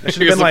should have Here's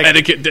been some like,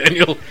 etiquette,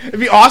 Daniel.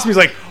 it'd be awesome. He's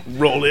like,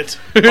 roll it,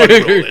 unroll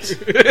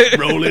it,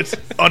 roll it,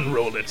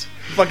 unroll it.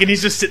 Fucking,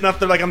 he's just sitting up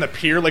there like on the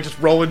pier, like just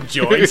rolling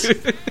joints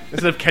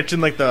instead of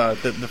catching like the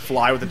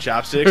fly with the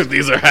chopsticks.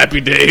 These are happy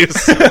days.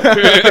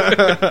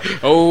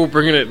 Oh,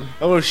 bringing it.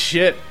 Oh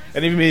shit!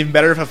 And even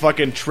better if a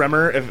fucking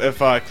tremor, if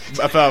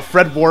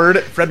Fred Ward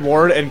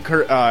and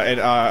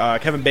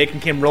Kevin Bacon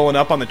came rolling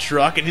up on the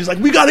truck, and he's like,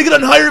 "We gotta get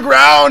on higher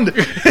ground!"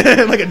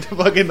 And like a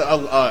fucking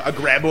a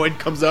graboid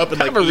comes up and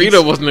like Marita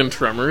eats. wasn't in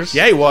Tremors.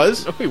 Yeah, he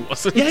was. No, he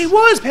wasn't. Yeah, he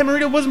was. Pam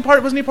Marita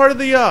wasn't he part of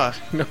the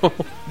No.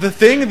 the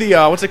thing? The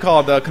what's it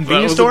called? The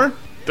convenience store?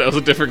 That was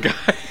a different guy.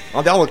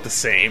 Oh, they all look the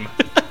same.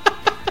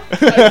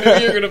 I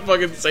knew you were gonna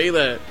fucking say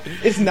that.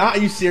 It's not. Are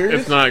you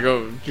serious? If not,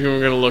 you're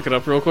gonna look it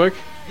up real quick.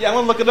 Yeah, I'm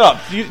gonna look it up.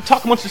 You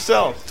talk amongst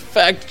yourselves.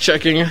 Fact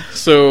checking.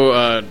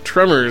 So,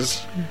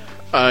 Tremors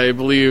I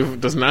believe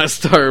does not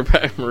star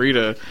Pat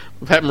Morita.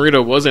 Pat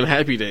Morita was in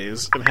Happy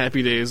Days, and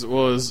Happy Days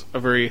was a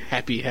very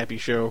happy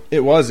show.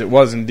 It was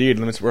indeed.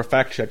 We're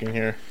fact checking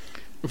here.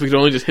 If we could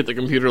only just hit the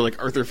computer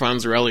like Arthur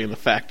Fonzarelli and the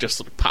fact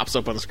just like, pops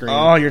up on the screen.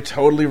 Oh, you're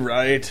totally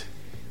right.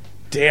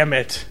 Damn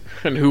it.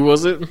 And who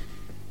was it?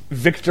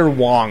 Victor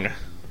Wong.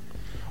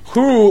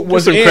 Who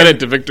was Some in... credit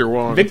to Victor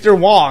Wong. Victor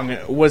Wong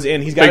was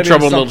in... He's got Big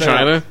Trouble in Little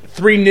China?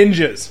 Three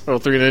Ninjas. Oh,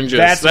 Three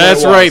Ninjas.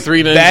 That's right,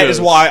 Three Ninjas. That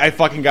is why I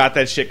fucking got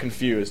that shit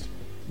confused.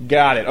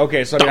 Got it.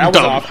 Okay, so I was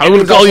off. I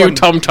would call you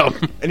Tum Tum.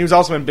 And he was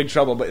also in Big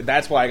Trouble, but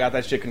that's why I got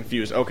that shit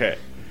confused. Okay.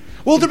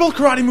 Well, they're both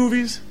karate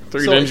movies.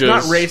 Three so Ninjas. It's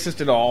not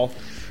racist at all.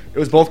 It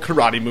was both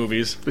karate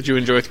movies. Did you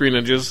enjoy Three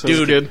Ninjas as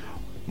Dude, a kid?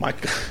 My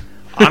God.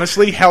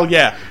 Honestly, hell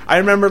yeah. I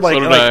remember,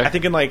 I I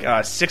think in,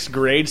 6th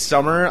grade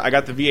summer, I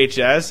got the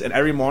VHS, and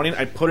every morning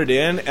I'd put it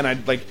in, and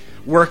I'd,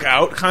 work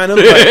out, kind of.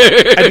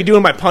 I'd be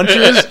doing my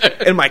punches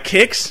and my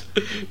kicks,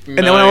 and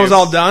then when I was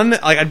all done,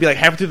 I'd be,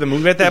 halfway through the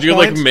movie at that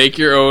point. Did you, make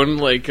your own,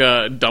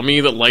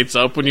 dummy that lights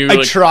up when you,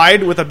 I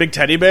tried with a big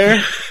teddy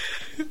bear.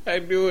 I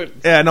knew it.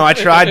 Yeah, no, I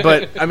tried,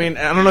 but, I mean,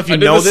 I don't know if you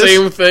know this. I did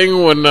the same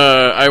thing when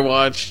I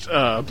watched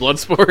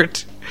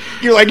Bloodsport.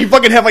 You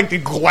fucking have the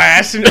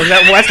glass and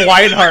that's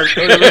Lionheart.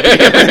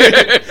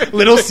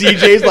 Little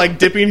CJ's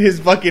dipping his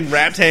fucking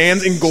wrapped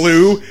hands in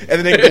glue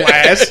and then in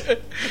glass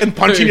and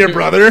punching your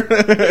brother.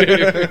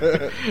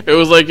 It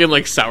was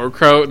in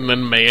sauerkraut and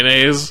then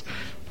mayonnaise.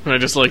 And I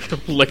just lick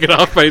it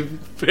off my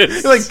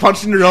fist. You're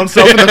punching your own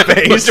self in the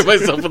face. Punching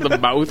myself in the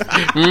mouth.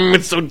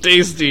 It's so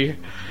tasty.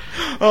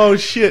 Oh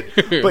shit!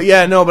 But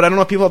yeah, no. But I don't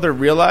know if people out there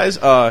realize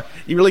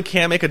you really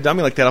can't make a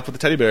dummy like that up with a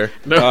teddy bear.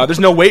 No. There's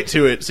no weight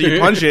to it, so you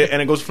punch it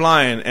and it goes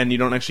flying, and you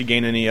don't actually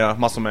gain any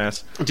muscle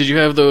mass. Did you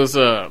have those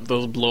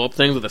blow up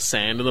things with the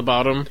sand in the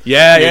bottom?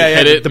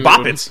 Yeah. The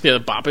Boppets. Yeah,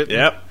 the Boppet.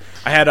 Yep.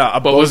 I had a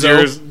What was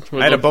yours?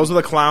 Bozo. I had a Bozo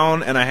the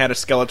Clown, and I had a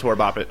Skeletor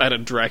Boppet. I had a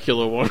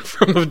Dracula one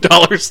from the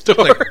dollar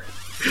store.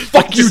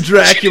 Fuck you,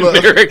 Dracula.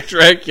 Generic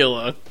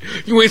Dracula.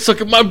 You ain't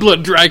sucking my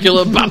blood,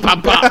 Dracula. Bop,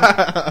 bop,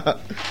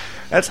 bop.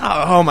 That's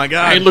how. Oh my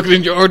god! I ain't looking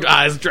in your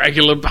eyes,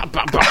 Dracula. Bop,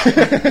 bop, bop.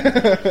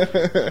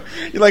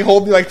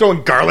 You're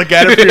throwing garlic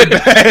at it for your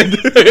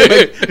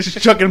bed,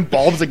 just chucking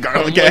bulbs of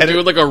garlic at it.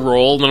 Doing a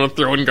roll, and then I'm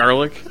throwing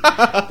garlic,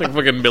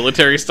 fucking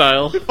military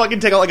style.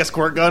 Fucking take out a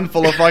squirt gun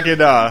full of fucking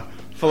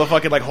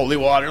holy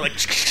water,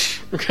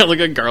 Got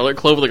a garlic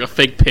clove with a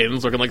fake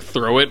pin, so I can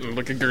throw it and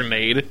a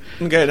grenade.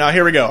 Okay, now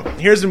here we go.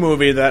 Here's a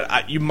movie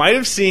that you might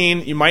have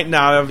seen, you might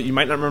not have, you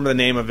might not remember the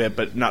name of it,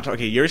 but not.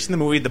 Okay, you ever seen the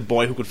movie The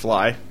Boy Who Could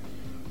Fly?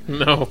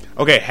 No.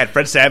 Okay, had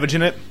Fred Savage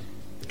in it.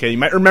 Okay, you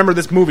might remember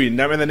this movie,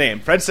 never the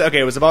name.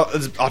 It was about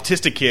this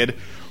autistic kid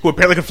who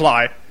apparently could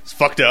fly. It's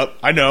fucked up,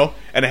 I know.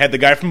 And it had the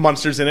guy from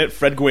Munsters in it,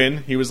 Fred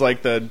Gwynn. He was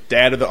the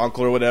dad or the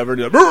uncle or whatever.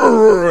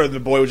 And the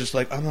boy was just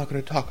I'm not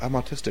going to talk, I'm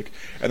autistic.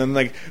 And then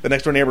the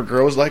next door neighbor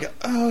girl was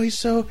oh, he's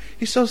so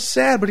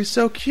sad, but he's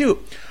so cute.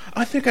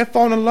 I think I've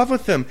fallen in love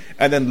with him.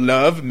 And then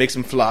love makes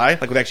him fly,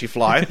 would actually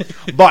fly.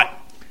 But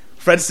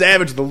Fred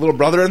Savage, the little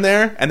brother in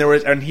there,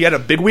 and he had a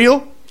big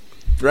wheel.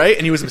 Right,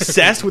 and he was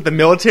obsessed with the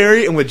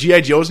military and with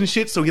GI Joes and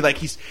shit. So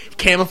he's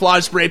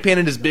camouflage spray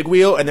painted his big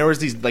wheel, and there was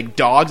these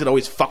dogs that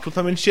always fucked with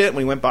him and shit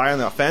when he went by on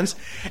the fence.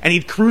 And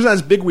he'd cruise on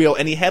his big wheel,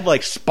 and he had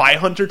Spy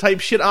Hunter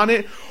type shit on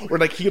it, where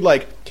he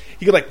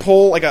could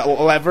pull a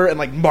lever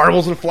and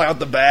marbles would fly out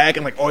the back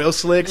and oil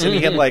slicks. And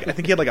he had I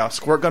think he had a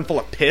squirt gun full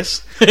of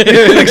piss,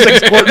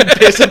 squirting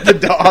piss at the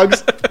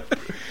dogs.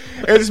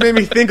 It just made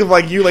me think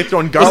of you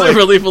throwing garlic. Was it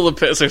really full of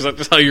piss, or is that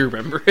just how you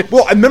remember it?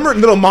 Well, I remember in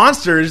Little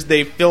Monsters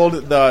they filled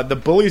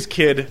the bully's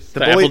kid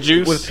the bully apple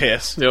juice with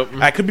piss. Yep.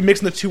 I could be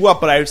mixing the two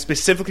up, but I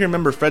specifically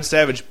remember Fred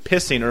Savage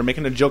pissing or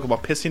making a joke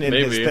about pissing in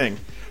his thing.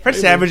 Fred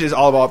Savage is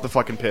all about the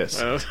fucking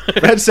piss.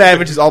 Fred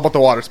Savage is all about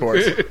the water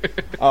sports.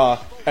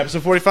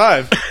 Episode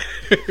 45.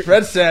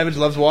 Fred Savage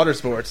loves water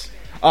sports.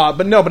 But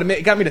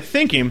it got me to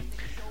thinking.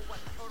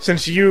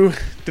 Since you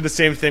did the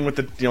same thing with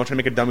trying to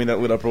make a dummy that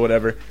lit up or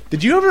whatever,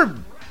 did you ever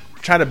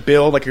try to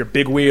build your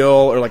big wheel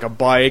or a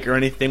bike or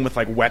anything with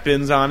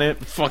weapons on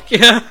it? Fuck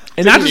yeah.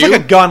 And not just a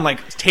gun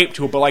taped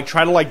to it, but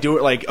try to do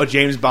it like a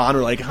James Bond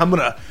or I'm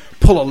gonna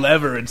pull a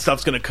lever and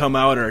stuff's gonna come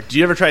out. Or do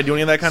you ever try to do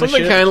any of that kind of shit?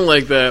 Something kind of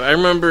like that. I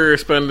remember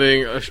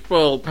spending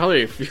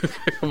probably a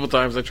couple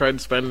times I tried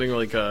spending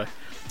I spent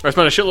a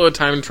shitload of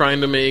time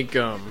trying to make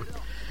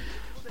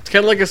it's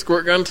kind of like a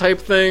squirt gun type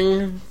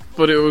thing,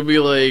 but it would be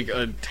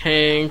a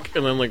tank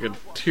and then a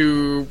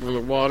tube from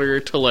the water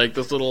to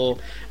this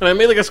little, and I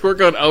made a squirt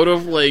gun out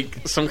of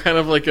some kind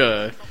of a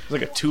a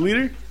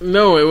 2-liter?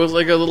 No, it was a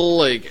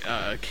little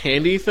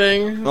candy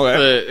thing. Okay.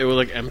 That it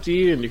was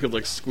empty and you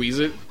could squeeze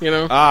it,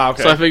 Ah,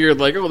 okay. So I figured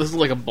oh, this is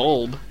a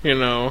bulb,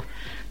 and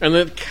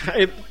then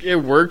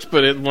it worked,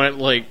 but it went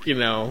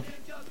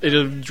it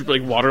just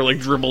water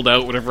dribbled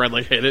out whenever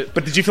I hit it.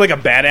 But did you feel like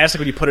a badass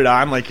when you put it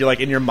on? You're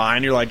in your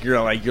mind,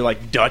 you're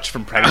Dutch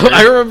from Predator.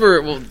 I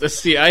remember. Well,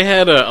 see, I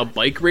had a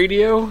bike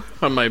radio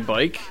on my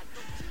bike.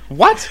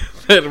 What?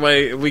 That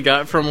we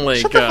got from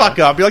Shut the fuck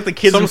up! You're the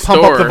kids who some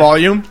pump up the store.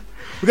 volume.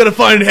 we gotta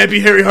find Happy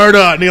Harry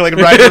Hardon. And he like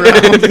riding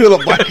around with a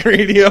little black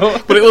radio.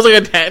 But it was like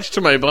attached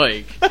to my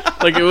bike.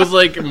 Like it was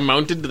like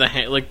mounted to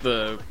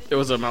the it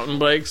was a mountain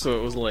bike, so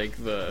it was like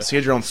the So you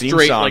had your own theme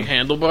straight song. like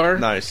handlebar.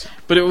 Nice.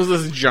 But it was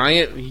this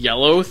giant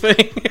yellow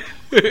thing.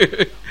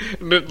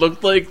 And it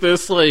looked like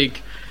this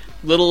like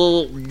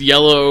little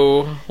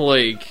yellow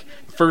like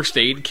first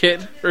aid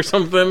kit or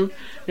something,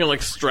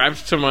 like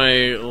strapped to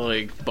my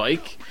like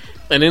bike.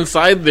 And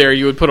inside there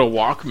you would put a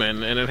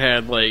Walkman, and it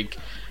had like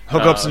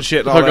Hookups and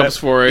shit and all hookups that.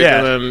 for it. Yeah.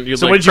 And then you'd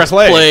So like what did you press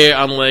play?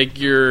 on like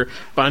your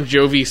Bon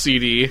Jovi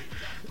CD.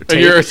 Tape?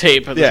 Your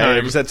tape at the Yeah,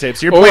 time. cassette tape.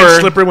 So you're playing Or-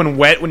 Slippery When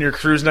Wet when you're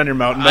cruising on your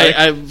mountain bike.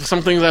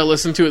 Some things I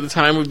listened to at the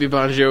time would be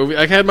Bon Jovi.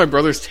 I had my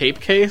brother's tape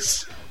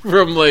case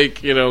from like,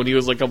 when he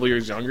was like a couple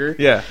years younger.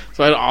 Yeah.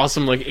 So I had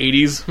awesome like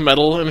 80s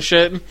metal and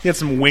shit. You had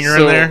some winger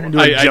So in there. Doing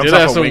I jumps did off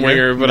have a some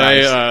winger, but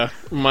Nice.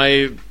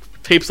 my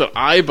tapes that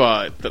I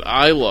bought that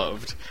I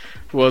loved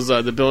was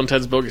the Bill and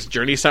Ted's Bogus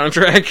Journey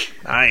soundtrack.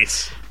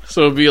 Nice.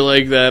 So it'd be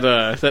like that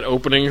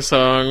opening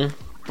song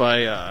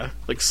by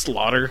like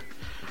Slaughter.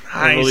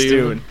 I Nice, believe.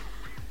 dude.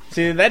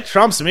 See, that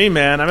trumps me,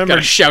 man. I remember.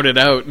 Gotta shout it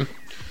out.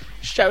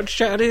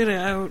 Shout it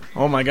out.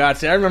 Oh my god!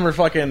 See, I remember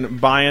fucking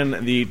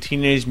buying the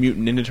Teenage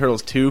Mutant Ninja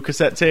Turtles 2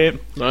 cassette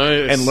tape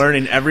Nice. and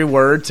learning every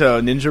word to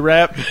Ninja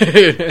Rap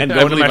and I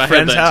going to believe my I had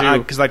friend's that house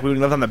too. because like we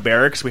lived on the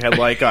barracks. We had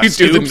like You do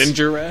the Stoops.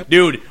 Ninja Rap?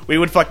 Dude, we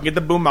would fucking get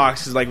the boom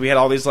boxes. Like we had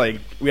all these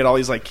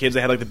kids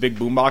that had like the big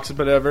boom boxes,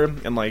 whatever,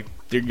 and like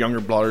their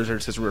younger brothers or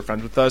sisters were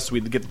friends with us. So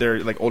we'd get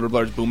their like older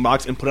brothers' boom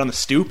box and put it on the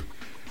stoop,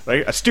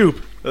 like a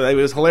stoop. It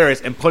was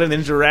hilarious, and put in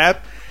Ninja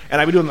Rap. And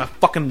I'd be doing the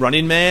fucking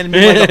Running Man. And be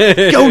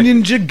like, go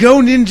Ninja,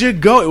 go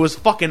Ninja, go! It was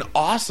fucking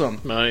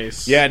awesome.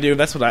 Nice. Yeah, dude,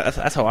 that's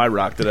how I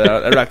rocked it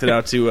out. I rocked it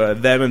out to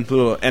them and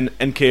little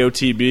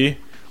NKOTB.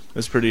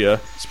 It's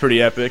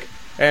pretty epic.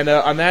 And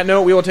on that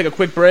note, we will take a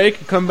quick break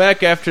and come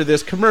back after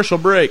this commercial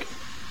break.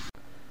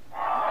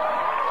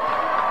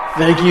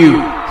 Thank you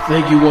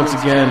once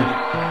again.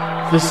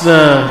 This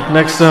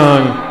next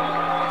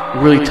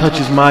song really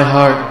touches my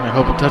heart, and I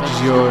hope it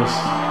touches yours.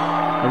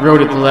 I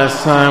wrote it the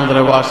last time that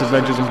I watched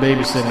Adventures in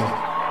Babysitting,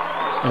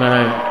 and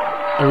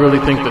I really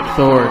think that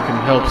Thor can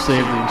help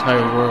save the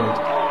entire world,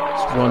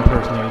 just one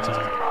person at a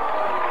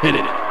time. Hit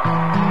it.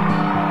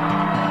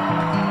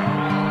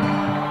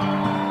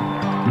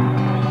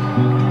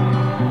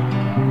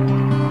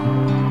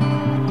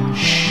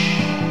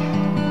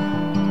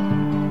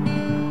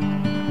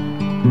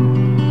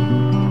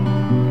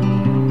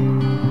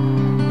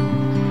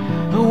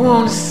 I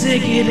wanna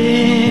stick it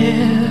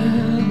in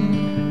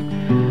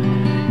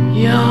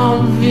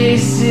your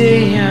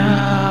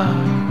VCR,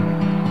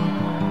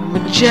 my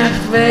Jeff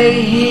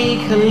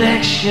Fahey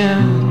collection.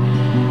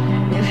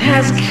 It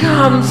has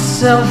come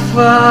so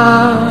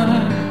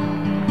far.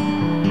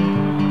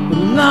 The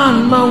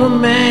Lawnmower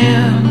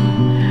Man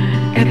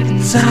at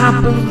the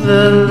top of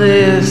the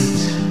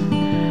list.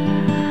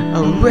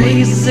 I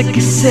raise the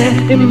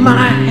cassette in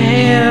my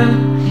hand,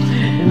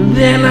 and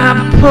then I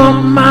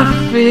pump my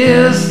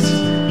fist.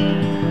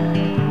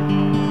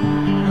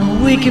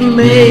 We can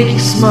make you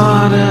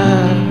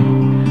smarter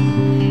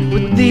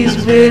with these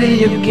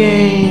video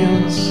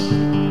games.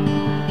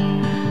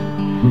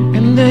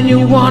 And then you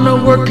wanna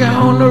work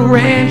on a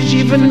ranch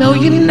even though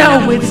you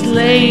know it's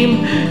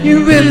lame.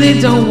 You really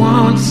don't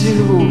want to.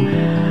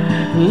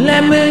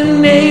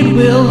 Lemonade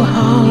will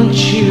haunt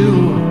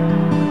you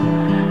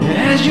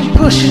as you're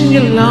pushing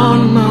your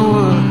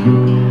lawnmower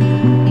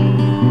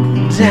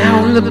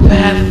down the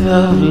path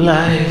of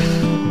life.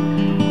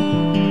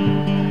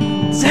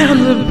 Down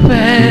the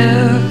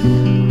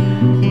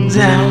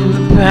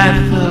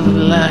path of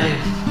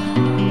life.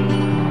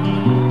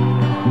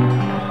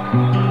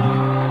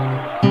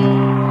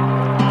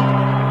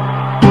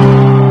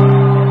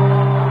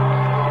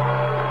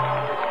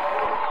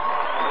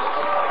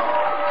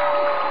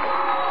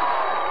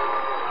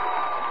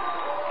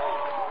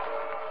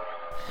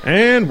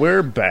 And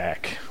we're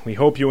back. We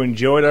hope you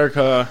enjoyed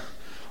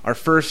our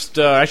first,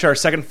 actually our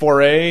second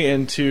foray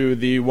into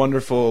the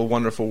wonderful,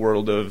 wonderful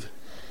world of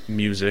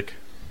music.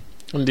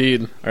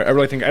 Indeed. I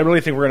really think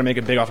we're gonna make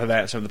it big off of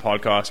that instead of the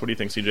podcast. What do you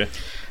think, CJ?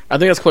 I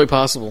think that's quite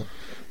possible.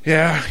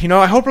 Yeah,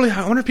 I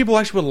wonder if people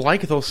actually would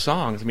like those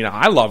songs. I mean,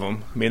 I love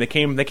them. I mean, they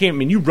came. I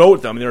mean, you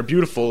wrote them. They were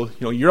beautiful.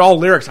 You're all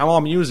lyrics. I'm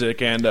all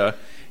music, and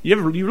you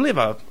really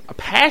have a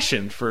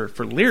passion for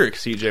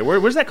lyrics, CJ.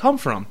 Where's that come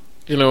from?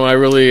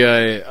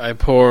 I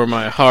pour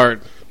my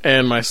heart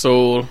and my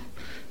soul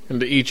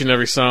into each and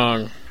every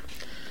song.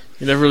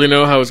 You never really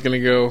know how it's going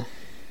to go.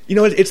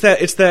 It's that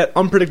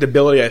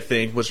unpredictability. I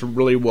think will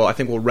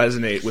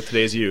resonate with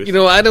today's youth.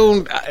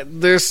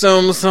 There's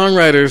some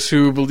songwriters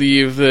who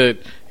believe that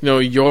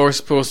you're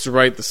supposed to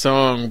write the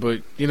song,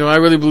 but I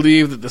really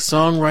believe that the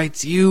song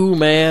writes you,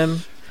 man.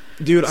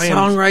 Dude, The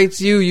song writes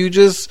you.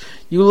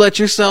 You let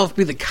yourself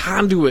be the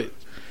conduit,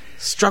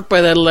 struck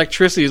by that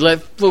electricity, let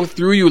it flow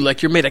through you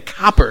like you're made of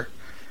copper.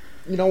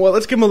 You know what?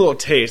 Let's give them a little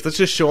taste. Let's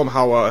just show them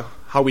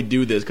how we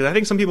do this, because I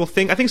think some people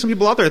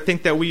out there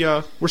think that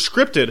we're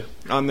scripted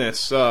on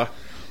this. But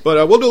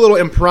we'll do a little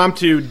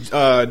impromptu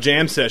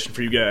jam session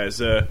for you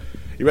guys.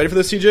 You ready for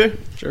this, CJ?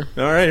 Sure.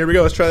 All right, here we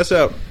go. Let's try this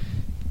out.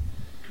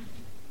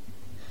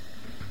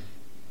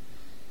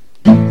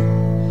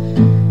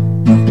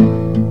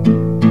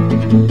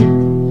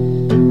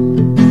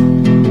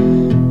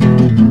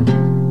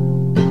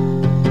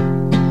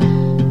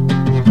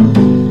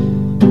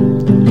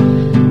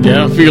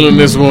 Yeah, I'm feeling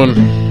this one.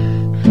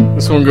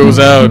 This one goes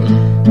out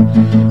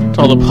to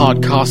all the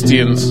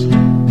podcastians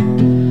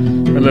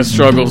and their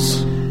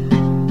struggles.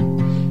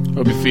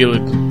 Hope you feel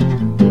it.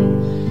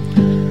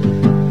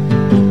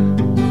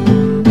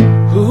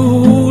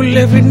 Who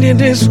living in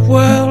this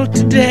world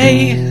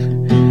today?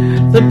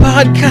 The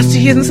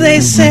podcastians,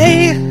 they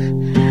say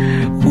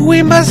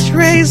we must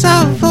raise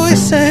our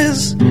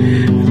voices.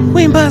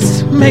 We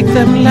must make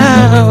them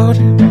loud.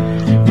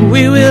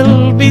 We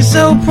will be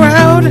so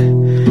proud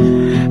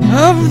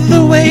of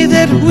the way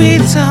that we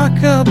talk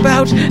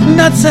about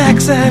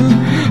nutsacks and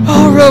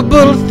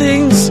horrible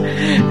things.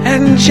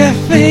 And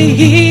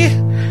Jeffy,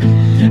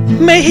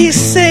 may he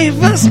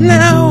save us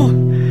now.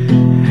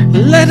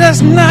 Let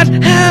us not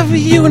have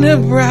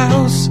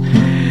unibrows.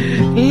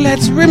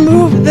 Let's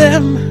remove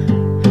them.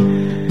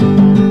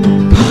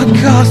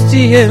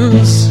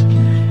 Podcastians,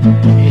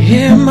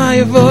 hear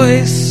my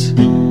voice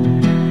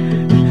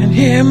and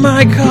hear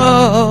my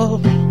call.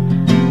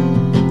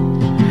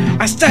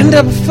 I stand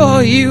up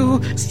for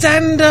you,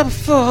 stand up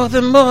for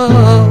them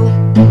all.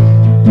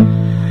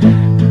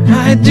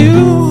 I do,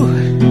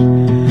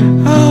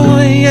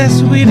 oh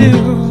yes we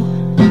do.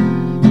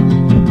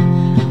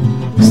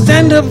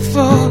 Stand up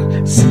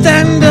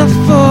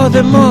for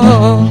them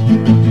all.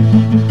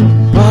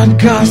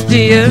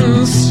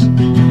 Podcastians,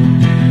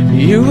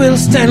 you will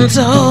stand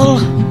tall.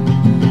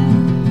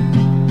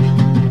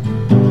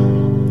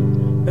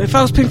 If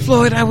I was Pink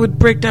Floyd, I would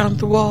break down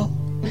the wall.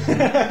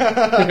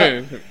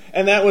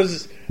 And that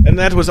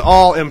was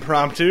all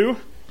impromptu.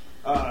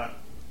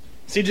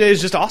 CJ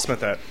is just awesome at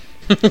that.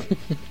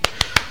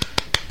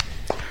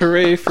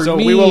 Hooray for So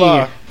me. we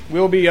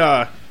will be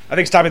I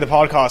think stopping the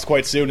podcast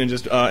quite soon and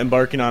just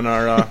embarking on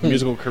our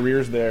musical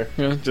careers there.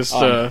 Yeah, just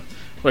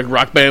like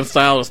rock band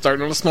style,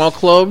 starting in a small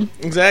club.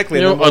 Exactly.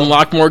 You and know, then we'll-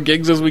 unlock more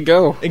gigs as we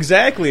go.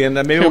 Exactly, and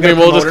then maybe we'll Maybe get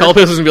a we'll just call promoter.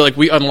 places and be like,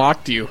 "We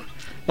unlocked you."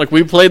 Like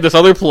we played this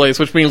other place,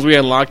 which means we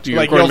unlocked you.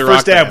 Like, according to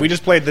First Rock Ave, Band. we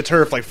just played the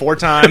Turf like 4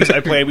 times.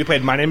 We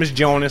played My Name is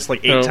Jonas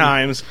like 8 Oh.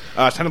 times.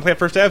 It's time to play at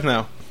First Ave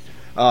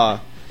now.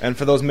 And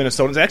for those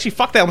Minnesotans, actually,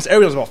 fuck that. Almost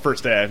everybody knows about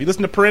First Ave. You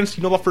listen to Prince,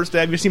 you know about First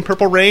Ave. You seen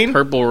Purple Rain?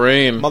 Purple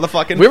Rain.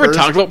 Motherfucking We ever First-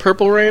 talked about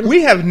Purple Rain?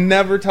 We have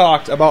never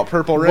talked about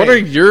Purple Rain. What are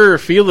your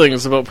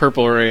feelings about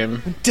Purple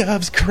Rain?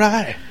 Doves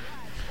cry?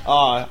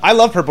 I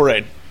love Purple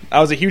Rain. I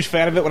was a huge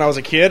fan of it when I was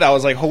a kid. I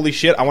was like, holy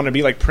shit, I want to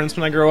be like Prince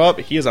when I grow up.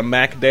 He is a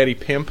Mac Daddy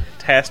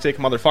pimp-tastic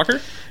motherfucker.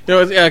 You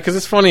know, yeah, because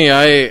it's funny.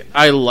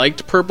 I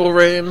liked Purple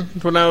Rain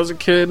when I was a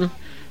kid,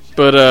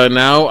 but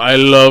now I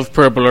love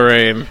Purple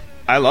Rain.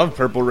 I love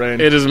Purple Rain.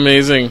 It is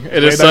amazing.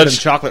 It way is better than such.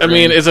 Chocolate I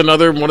mean, Rain. it's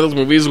another one of those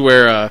movies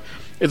where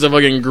it's a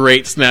fucking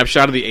great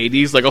snapshot of the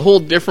 '80s, like a whole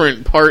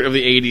different part of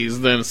the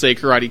 '80s than say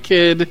Karate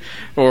Kid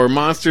or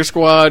Monster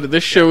Squad.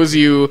 This shows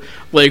you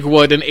like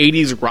what an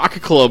 '80s rock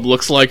club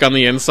looks like on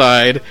the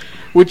inside,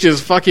 which is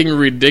fucking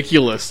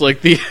ridiculous.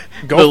 Like the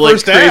like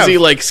First crazy Ave.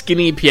 like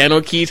skinny piano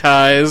key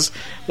ties,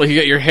 like you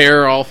got your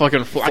hair all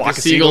fucking flock of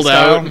seagulled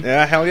style. out.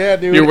 Yeah, hell yeah,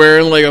 dude. You're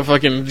wearing like a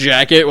fucking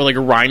jacket with like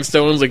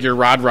rhinestones, like your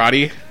Rod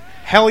Roddy.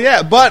 Hell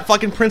yeah, but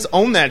fucking Prince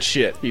owned that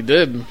shit. He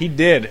did. He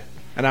did.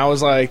 And I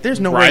was like, there's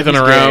no way Writhing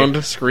he's around,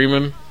 gay.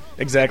 screaming.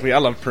 Exactly, I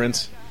love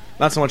Prince.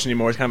 Not so much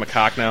anymore, he's kind of a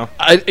cock now.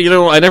 I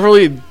never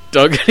really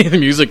dug any of the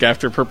music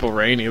after Purple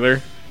Rain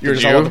either. You're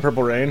Did just all about the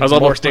Purple Rain. I was all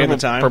More about Stay in the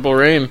Time. Purple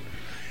Rain.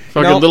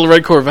 Fucking No. Little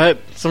Red Corvette.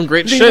 Some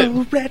great shit.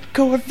 Little Red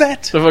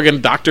Corvette. The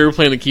fucking doctor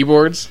playing the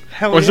keyboards.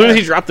 Hell Well, as soon yeah. as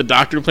he dropped the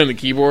doctor playing the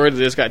keyboards,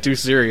 it just got too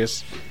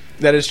serious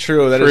That is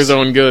true. That for is his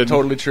own good.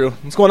 totally true.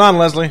 What's going on,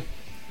 Leslie?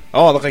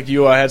 Oh, it looked like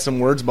you had some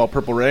words about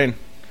Purple Rain.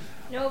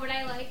 No, but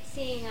I liked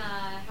seeing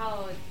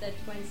how the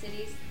Twin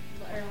Cities,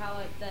 or how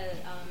the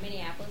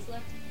Minneapolis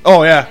looked.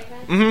 Oh, yeah. Like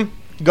that?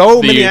 Mm-hmm. Go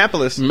The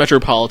Minneapolis.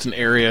 metropolitan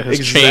area has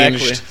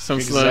changed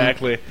since then.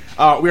 Exactly.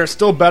 We are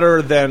still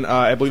better than,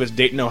 I believe it's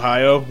Dayton,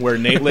 Ohio, where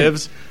Nate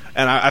lives.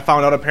 And I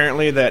found out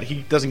apparently that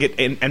he doesn't get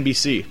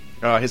NBC.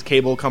 His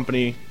cable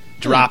company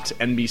dropped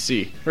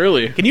NBC.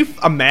 Really? Can you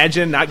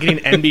imagine not getting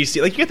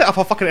NBC? Like, you get that off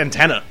a fucking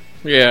antenna.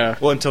 Yeah.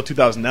 Well, until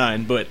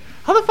 2009. But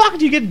how the fuck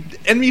do you get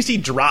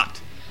NBC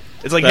dropped?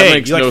 It's like, That hey,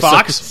 makes you like no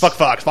Fox? sense. Fuck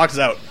Fox. Fox is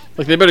out.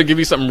 Like they better give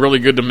you something really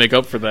good to make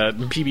up for that.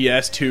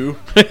 PBS too.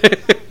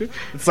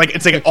 It's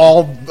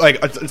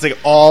like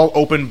all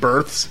open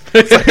births.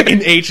 It's like in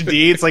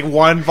HD. It's like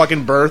one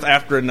fucking birth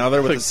after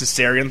another with a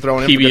cesarean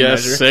thrown in for good PBS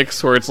measure.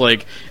 6, where it's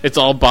like it's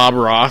all Bob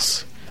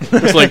Ross.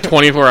 It's like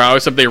 24 hours,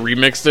 except they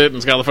remixed it and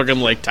it's got the fucking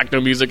like techno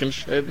music and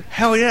shit.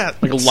 Hell yeah!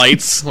 Like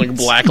lights, like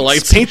black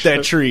lights. Paint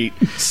that treat.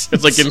 It's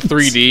like in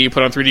 3D. You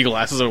put on 3D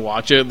glasses and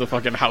watch it. The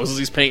fucking houses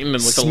he's painting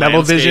and like the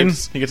Smell-o-vision.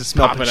 landscapes. You get to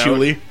smell popping out.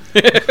 patchouli.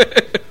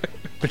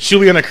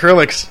 Patchouli and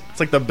acrylics. It's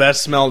like the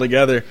best smell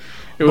together.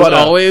 It was But,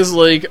 always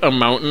like a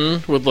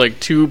mountain with like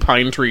 2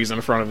 pine trees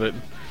in front of it.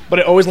 but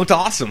it always looked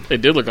awesome.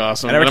 It did look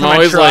awesome. And every I'm time I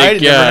always tried, like,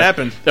 it never yeah,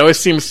 happened. that always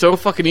seems so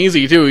fucking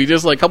easy too. You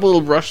just like a couple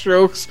little brush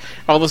strokes,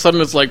 all of a sudden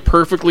it's like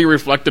perfectly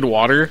reflected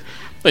water,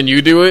 and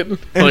you do it And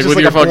it's just with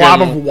like a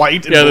blob of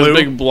white and blue.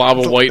 this big blob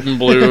of white and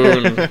blue,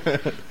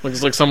 and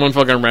looks like someone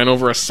fucking ran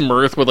over a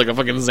Smurf with like a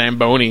fucking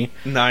Zamboni.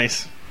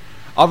 Nice.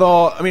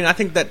 Although, I mean, I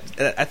think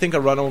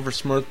a run over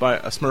Smurf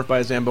by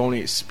a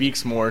Zamboni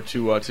speaks more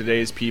to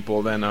today's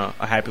people than a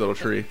Happy Little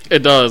Tree. It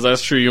does.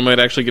 That's true. You might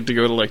actually get to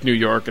go to like New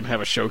York and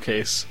have a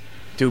showcase.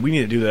 Dude, we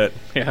need to do that.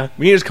 Yeah,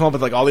 We need to just come up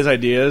with like all these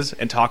ideas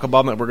and talk about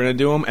them that we're gonna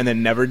do them and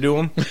then never do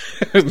them.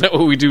 isn't that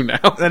what we do now?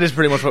 That is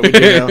pretty much what we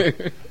do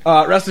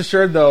now. Rest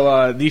assured,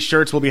 though, these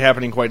shirts will be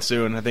happening quite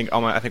soon. I think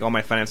all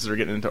my finances are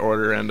getting into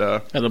order, and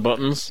And the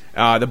buttons.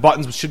 the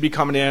buttons should be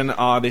coming in.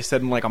 They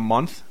said in like a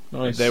month.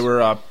 Nice. They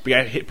were we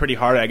got hit pretty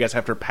hard, I guess,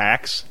 after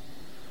PAX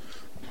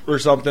or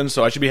something.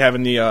 So I should be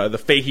having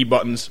the Fahey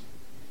buttons.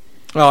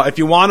 If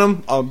you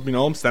want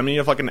them, send me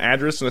a fucking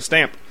address and a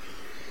stamp.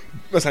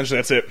 Essentially,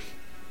 that's it.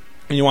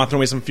 And you want to throw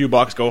me some few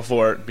bucks, go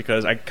for it,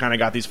 because I kind of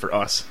got these for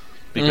us.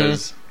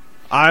 Because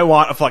I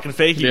want a fucking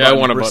Fahey Yeah, button. I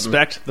want a button.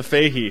 Respect the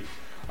Fahey.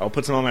 I'll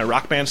put some on my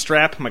Rock Band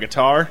strap, my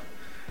guitar.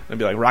 I'll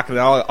be like rocking it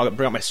out. I'll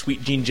bring out my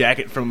sweet jean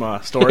jacket from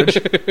storage.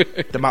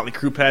 The Motley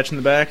Crue patch in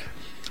the back.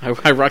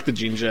 I rock the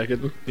jean jacket.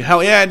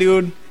 Hell yeah,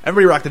 dude!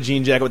 Everybody rocked the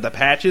jean jacket with the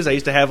patches. I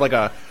used to have like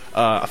a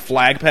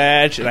flag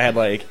patch, and I had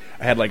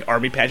like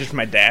army patches for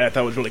my dad. I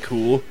thought it was really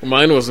cool.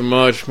 Mine was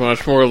much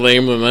more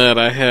lame than that.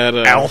 I had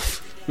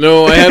Alf.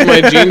 No, I had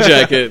my jean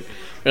jacket,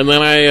 and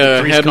then I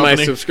Three's had my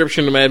Company.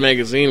 subscription to Mad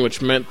Magazine,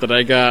 which meant that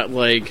I got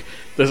like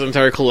this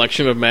entire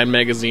collection of Mad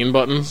Magazine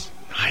buttons.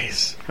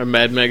 Nice. I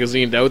Mad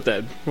Magazined out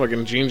that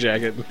fucking jean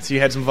jacket. So you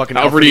had some fucking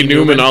Alfred E.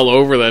 Newman all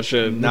over that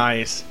shit.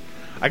 Nice.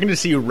 I can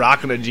just see you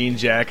rocking a jean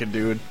jacket,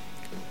 dude.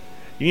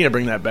 You need to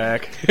bring that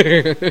back.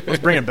 Let's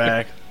bring it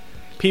back.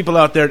 People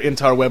out there in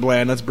Tar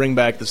Webland, let's bring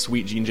back the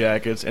sweet jean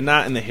jackets, and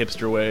not in the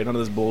hipster way. None of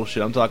this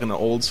bullshit. I'm talking the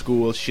old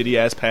school, shitty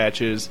ass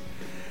patches,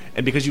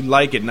 and because you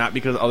like it, not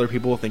because other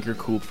people will think you're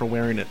cool for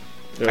wearing it.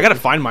 I gotta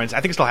find mine.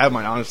 I think I still have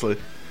mine. Honestly,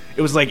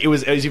 it was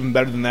even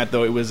better than that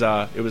though. It was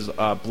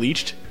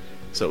bleached,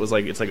 so it was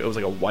like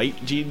a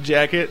white jean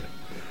jacket.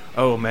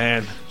 Oh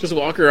man, Just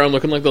walk around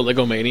looking like the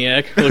Lego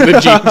Maniac, like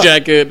the jean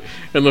jacket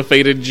and the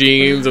faded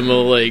jeans and the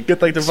like,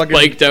 Get, like, the fucking-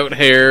 spiked out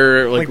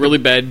hair, like the- really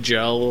bad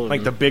gel,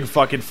 like the big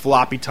fucking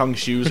floppy tongue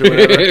shoes or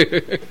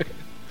whatever.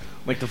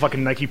 Like the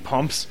fucking Nike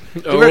pumps.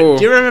 Do you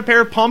ever have a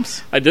pair of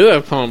pumps? I did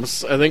have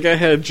pumps. I think I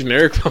had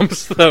generic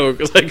pumps though,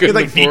 because I couldn't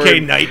like afford.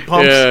 VK Knight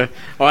pumps? Yeah.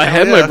 Well, I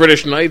Hell had yeah. my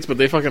British Knights, but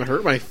they fucking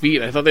hurt my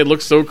feet. I thought they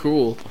looked so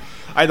cool.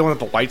 I had the one with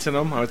the lights in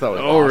them. I always thought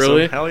it was Oh, awesome.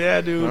 really? Hell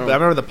yeah, dude. Oh. But I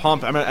remember the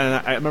pump.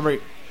 I remember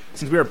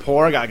since we were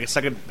poor, I got like a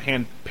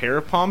second-hand pair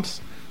of pumps.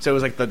 So it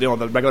was like the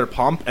regular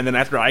pump, and then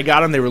after I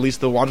got them, they released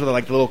the ones with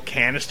like the little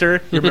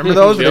canister. You remember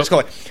those? They Yep. just go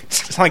like,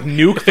 it's like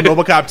Nuke from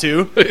RoboCop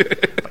 2.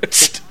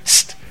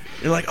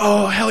 You're like,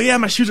 oh hell yeah,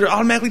 my shoes are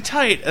automatically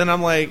tight, and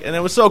I'm like, and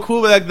it was so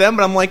cool back then,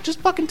 but I'm like, just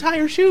fucking tie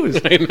your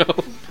shoes. I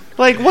know.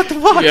 Like what the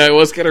fuck? Yeah, it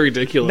was kind of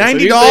ridiculous. I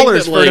do $90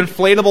 think for that, an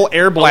inflatable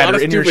air a lot bladder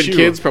of in your stupid shoe.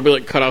 kids probably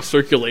like cut off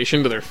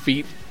circulation to their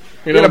feet.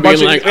 You got know, a bunch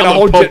being of- like, we got a I'm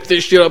whole gonna pump gen-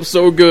 this shit up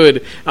so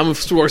good, I'm gonna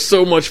score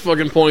so much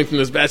fucking points in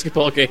this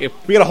basketball game.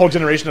 We got a whole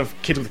generation of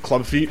kids with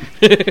club feet.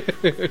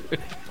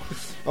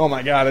 Oh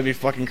my god, that'd be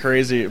fucking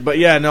crazy. But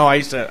yeah, no,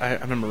 I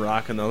remember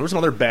rocking those. There were some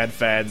other bad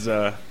fads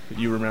that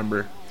you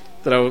remember.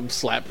 That I would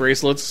slap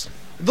bracelets.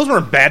 Those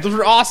weren't bad. Those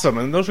were awesome,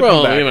 and those should come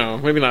Well, back. you know,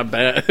 maybe not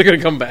bad. They're gonna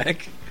come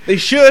back. They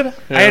should.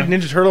 Yeah. I had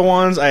Ninja Turtle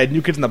ones. I had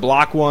New Kids in the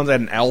Block ones. I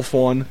had an Elf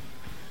one.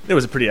 It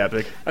was pretty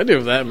epic. I do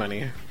have that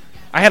many.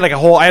 I had like a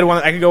whole. I had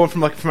one. I could go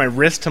from my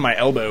wrist to my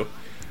elbow. Do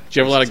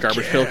you have a lot of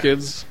Garbage Pail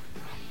Kids?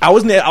 I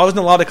wasn't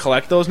allowed to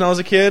collect those when I was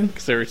a kid.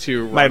 Because they were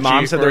too My raunchy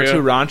mom said they for were ya.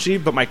 too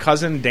raunchy, but my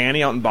cousin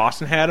Danny out in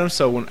Boston had them.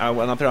 So when I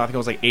went out there, I think I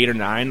was like 8 or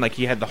 9. Like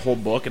he had the whole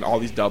book and all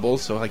these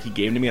doubles. So like he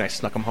gave them to me, and I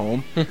snuck them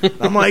home.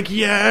 I'm like,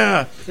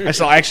 yeah. I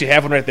actually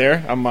have one right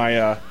there on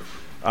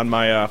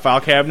my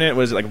file cabinet. It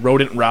was like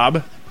Rodent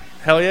Rob.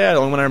 Hell yeah! The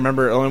only one I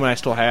remember, the only one I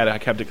still had. I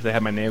kept it because they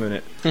had my name in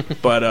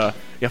it. But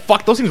yeah,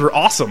 fuck, those things were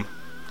awesome.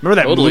 Remember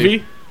that Totally.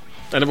 movie?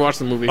 I never watched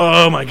the movie.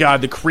 Oh my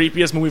god, the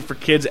creepiest movie for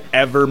kids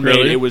ever made.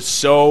 Really? It was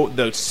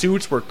the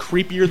suits were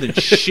creepier than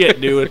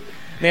shit, dude.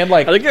 They had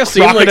like I think I've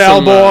seen, like, Crocodile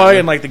some, Boy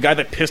and like the guy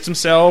that pissed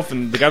himself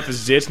and the guy with the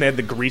zits, and they had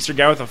the greaser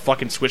guy with a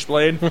fucking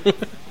switchblade.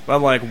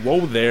 I'm like, whoa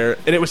there.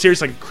 And it was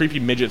seriously like creepy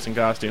midgets in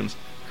costumes.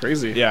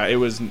 Crazy. Yeah, it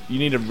was. You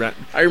need to rent.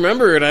 I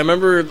remember it. I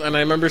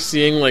remember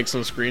seeing like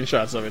some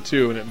screenshots of it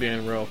too, and it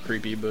being real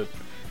creepy. But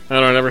I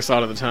don't know. I never saw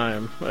it at the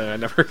time. I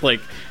never like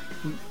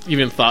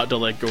even thought to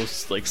like go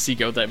like seek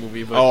out that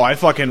movie. But Oh, I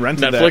fucking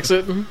rented Netflix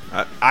that.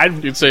 it.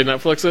 I'd You'd say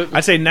Netflix it.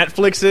 I'd say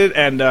Netflix it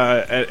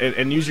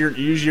and use your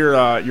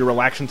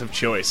relaxant of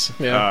choice.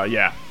 Yeah.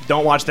 Yeah.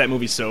 Don't watch that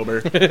movie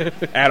sober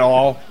at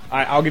all.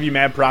 I'll give you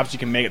mad props. You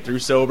can make it through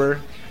sober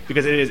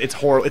because it's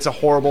horrible. It's a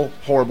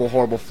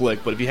horrible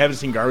flick. But if you haven't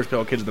seen Garbage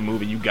Pail Kids the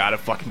movie, you gotta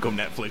fucking go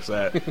Netflix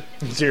that.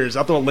 Serious.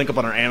 I'll throw a link up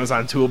on our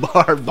Amazon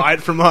toolbar. Buy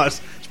it from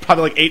us. It's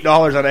probably like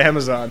 $8 on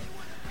Amazon.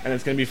 and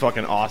it's gonna be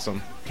fucking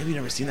awesome. Have you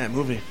never seen that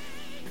movie?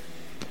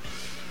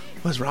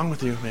 What's wrong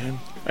with you, man?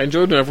 I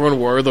enjoyed when everyone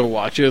wore the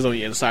watches on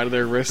the inside of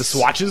their wrists. The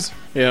swatches?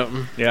 Yeah,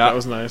 Yeah. that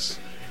was nice.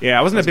 Yeah,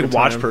 I wasn't a big good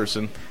watch time.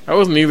 person. I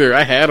wasn't either.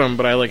 I had them,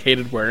 but I like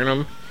hated wearing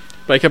them.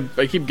 But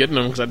I keep getting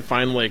them because I'd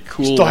find like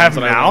cool Still ones have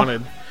that them I now?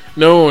 wanted.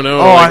 No,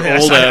 I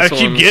old ass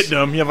keep ones. getting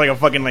them. You have like a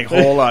fucking like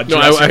whole I-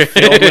 dresser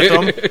filled with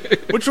them.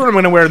 Which one am I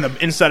gonna wear in the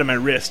inside of my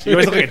wrist? You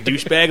always look like a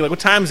douchebag. Like, what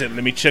time is it?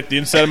 Let me check the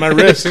inside of my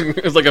wrist.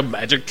 It's like a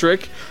magic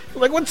trick.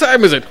 Like, what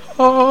time is it?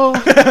 Oh,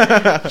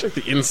 check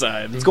the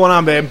inside. What's going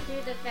on, babe? Through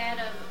the fad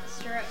of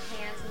stirrup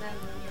pants and then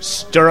when you roll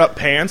Stirrup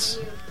pants.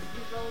 over, you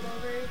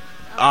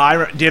rolled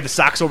over. Do you have the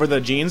socks over the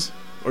jeans,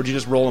 or do you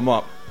just roll them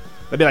up?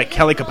 That'd be like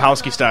Kelly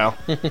Kapowski style.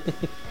 I think I just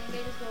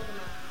rolled them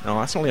up. No,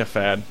 that's only a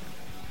fad.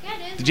 Yeah,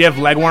 it is. Did you have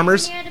leg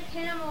warmers? You had to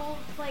pin them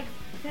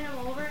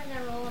over and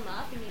then roll them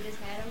up, and you just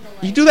had them to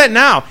like. You do that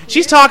now.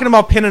 She's talking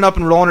about pinning up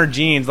and rolling her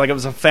jeans like it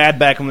was a fad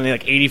back in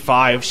like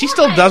 '85. She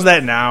still does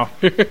that now.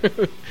 You're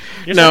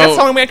No. saying that's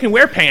the only way I can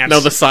wear pants. No,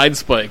 the side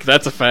spike.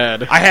 That's a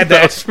fad. I had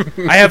that.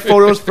 I have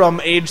photos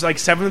from age like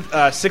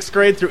 6th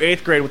grade through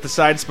 8th grade with the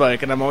side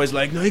spike, and I'm always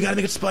like, no, you gotta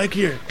make it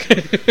spikier.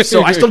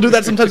 So I still do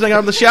that sometimes when I get out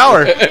of the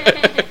shower.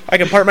 I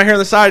can part my hair on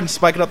the side and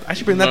spike it up. I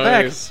should bring that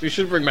back. Nice. You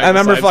should bring back. I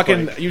remember the side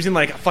fucking spike. using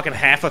like fucking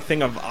half a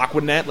thing of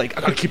Aquanet. Like,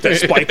 I gotta keep that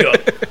spike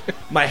up.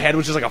 My head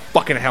was just like a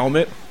fucking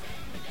helmet.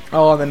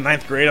 Oh, and then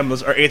 9th grade, or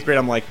 8th grade,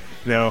 I'm like,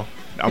 no,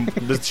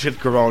 this shit's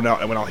growing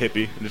out. I went all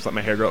hippie and just let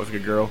my hair grow out like a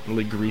girl,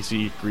 really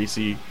greasy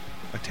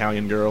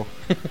Italian girl.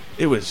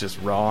 It was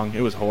just wrong. It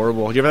was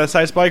horrible. Do you ever have that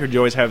side spike, or do you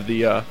always have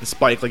the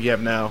spike like you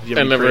have now? Do you have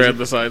I any never crazy- had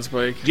the side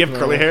spike. Do you have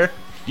curly hair?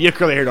 You have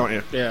curly hair, don't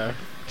you? Yeah.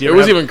 Do you It ever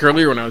was have- even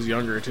curlier when I was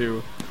younger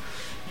too.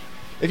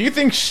 If you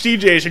think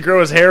CJ should grow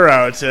his hair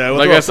out,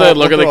 Like I said,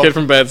 look at the kid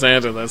from Bad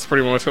Santa. That's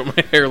pretty much what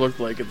my hair looked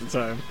like at the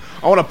time.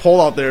 I want a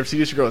poll out there if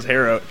CJ should grow his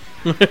hair out.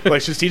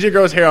 Like, should CJ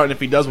grow his hair out, and if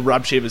he does, will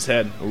Rob shave his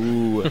head?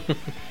 Ooh.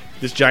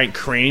 This giant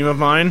cranium of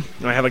mine,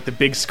 and I have like the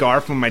big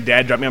scarf when my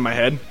dad dropped me on my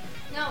head.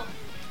 No.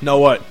 Know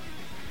what?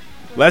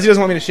 Leslie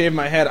doesn't want me to shave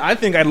my head. I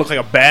think I'd look like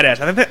a badass.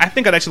 I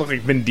think I'd actually look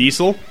like Vin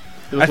Diesel.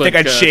 You I look think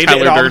like, I'd shave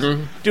Tyler it. And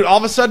Durden. Dude, all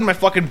of a sudden my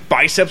fucking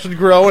biceps would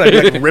grow, and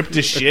I'd be like ripped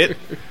as shit.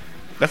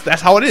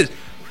 That's how it is.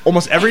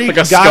 Almost every Like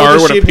guy a scar with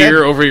a would shaved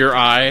appear head, over your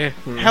eye.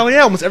 hell yeah,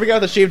 almost every guy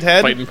with a shaved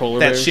head Fighting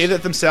polar that bears. shaved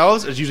it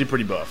themselves is usually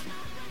pretty buff.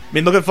 I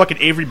mean, look at fucking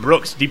Avery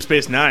Brooks, Deep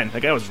Space Nine.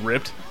 That guy was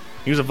ripped.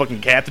 He was a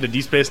fucking captain of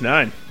Deep Space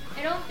Nine.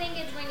 I don't think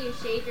it's when you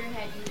shave your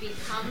head you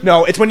become.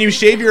 No, it's when you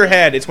shave your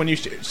head. It's when you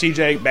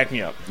CJ, back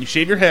me up. You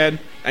shave your head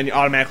and you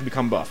automatically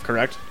become buff.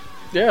 Correct?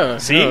 Yeah,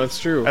 See, no, that's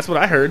true. That's what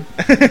I heard.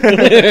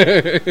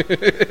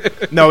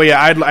 No,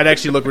 yeah, I'd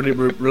actually look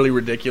really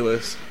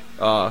ridiculous.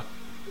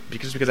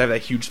 Because I have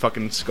that huge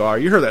fucking scar.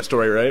 You heard that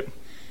story, right?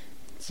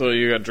 So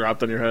you got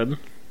dropped on your head?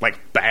 Like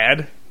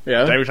bad.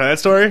 Yeah. Did I ever tell that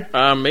story?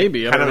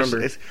 Maybe. I don't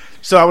remember.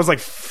 So I was like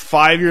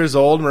 5 years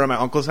old, and we were at my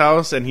uncle's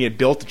house, and he had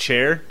built a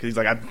chair because he's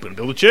like, I'm gonna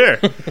build a chair,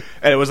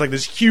 and it was like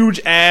this huge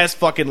ass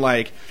fucking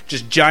like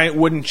just giant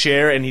wooden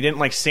chair, and he didn't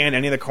like sand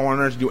any of the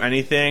corners, do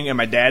anything, and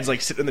my dad's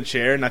like sitting in the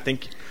chair, and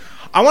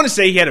I want to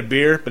say he had a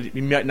beer, but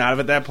he might not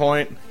have at that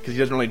point because he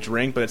doesn't really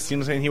drink. But it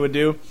seems like he would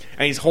do.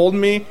 And he's holding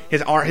me.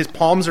 His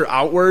palms are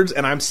outwards,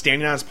 and I'm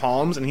standing on his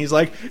palms. And he's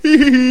like, hee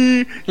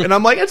hee hee. And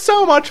I'm like, it's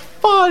so much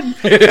fun.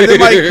 And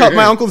then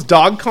my uncle's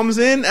dog comes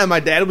in, and my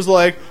dad was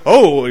like,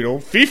 oh,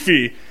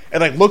 Fifi. And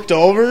like looked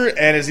over,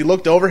 and as he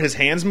looked over, his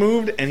hands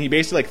moved, and he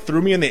basically like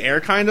threw me in the air,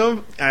 kind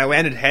of. And I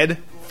landed head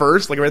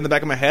first, like right in the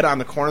back of my head, on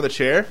the corner of the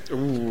chair.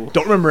 Ooh.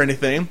 Don't remember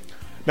anything.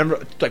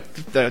 Remember, like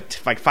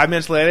 5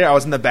 minutes later, I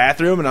was in the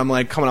bathroom, and I'm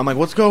like,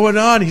 what's going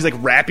on? He's like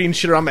wrapping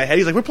shit around my head.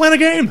 He's like, we're playing a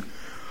game.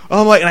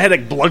 I'm like, and I had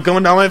like blood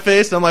going down my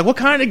face, and I'm like, what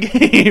kind of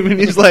game? And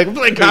he's like, we're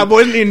playing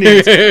Cowboys and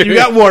Indians. You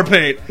got war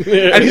paint.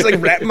 And he's like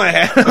wrapping my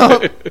head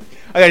up.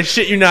 I gotta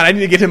shit you not. I need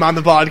to get him on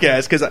the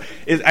podcast because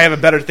I have a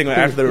better thing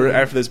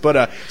after this.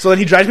 But so then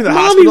he drives me to the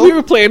Mommy, hospital. we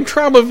were playing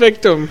Trauma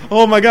Victim.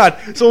 Oh my god!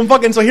 So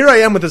here I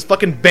am with this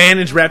fucking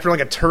bandage wrapped around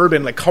like a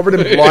turban, like covered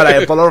in blood. I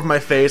have blood all over my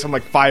face. I'm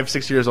like 5,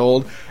 6 years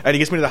old, and he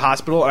gets me to the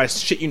hospital. And I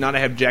shit you not, I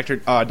have Dr.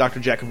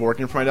 Jack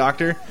Kevorkian for my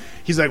doctor.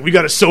 He's like, we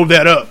got to sew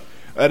that up.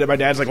 And my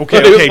dad's like,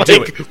 okay, do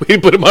it. We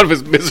put him out of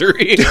his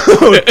misery.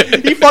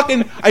 He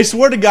fucking, I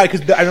swear to God,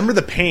 because I remember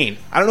the pain.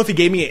 I don't know if he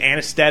gave me an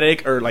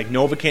anesthetic or like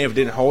Novocaine if it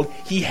didn't hold.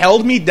 He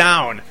held me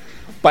down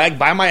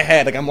by my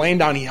head, like I'm laying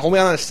down. He held me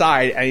on the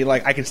side, and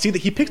I can see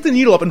that he picks the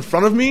needle up in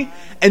front of me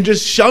and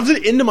just shoves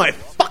it into my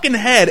fucking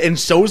head and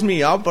sews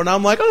me up. And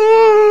I'm like,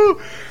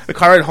 oh. The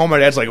car ride home, my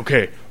dad's like,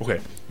 okay,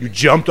 you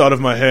jumped out of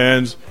my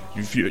hands.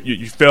 You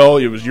fell.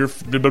 It was your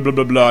blah blah blah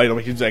blah blah. You know,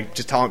 he's like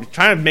just trying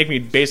to make me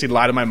basically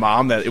lie to my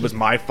mom that it was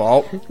my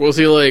fault. Was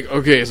he like,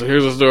 okay, so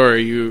here's the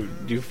story. You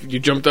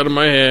jumped out of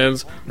my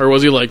hands, or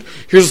was he like,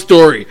 here's the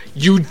story.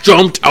 You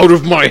jumped out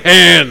of my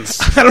hands.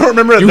 I don't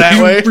remember it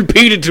that way.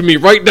 Repeat it to me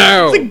right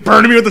now. Like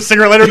burning me with a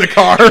cigarette lighter in the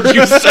car.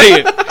 You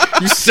say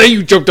it. You say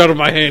you jumped out of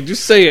my hands. You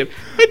say it.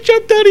 I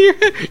jumped out of your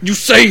head. You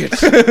say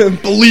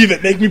it. Believe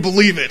it. Make me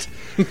believe it.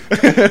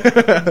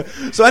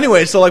 So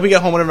anyway, so like we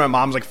get home whenever my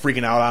mom's like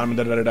freaking out on him,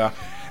 da da da da.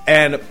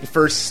 And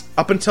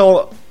up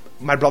until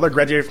my brother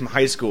graduated from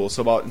high school,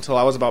 so until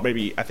I was about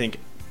maybe, I think,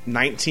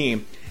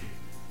 19,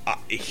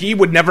 he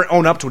would never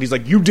own up to it. He's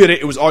like, you did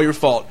it. It was all your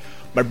fault.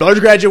 My brother's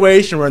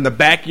graduation, we're in the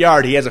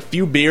backyard. He has a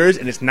few beers,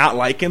 and it's not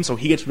like him, so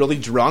he gets really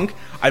drunk.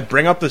 I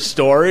bring up the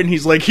story, and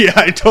he's like, yeah,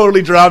 I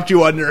totally dropped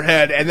you on your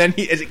head. And then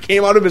as it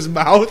came out of his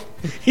mouth,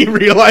 he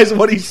realized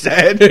what he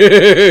said. And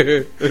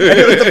it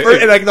was the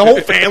first, and like the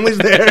whole family's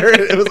there.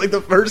 It was like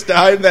the first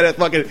time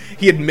that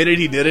he admitted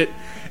he did it.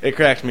 It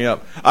cracked me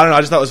up. I don't know,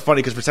 I just thought it was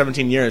funny because for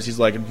 17 years, he's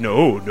like,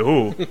 no,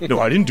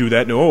 I didn't do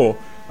that, no.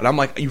 And I'm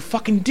like, you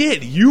fucking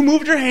did. You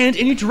moved your hand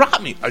and you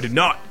dropped me. I did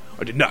not.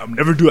 I'll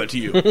never do that to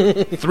you.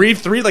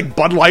 three like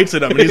Bud Lights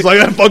at him, and he's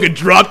like, I fucking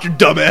dropped your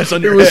dumb ass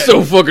on your head. It was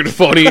so fucking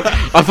funny.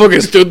 I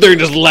fucking stood there and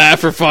just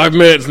laughed for 5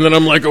 minutes, and then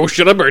I'm like, oh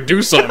shit, I better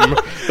do something.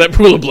 That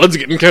pool of blood's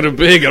getting kind of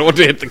big. I don't want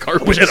to hit the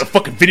carpet. I wish I had a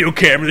fucking video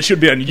camera. This should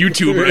be on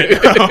YouTube right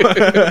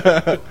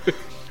now.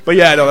 But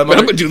yeah, no, I'm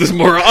gonna do this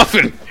more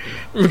often.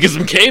 I'm gonna get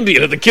some candy,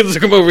 and the kids will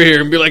come over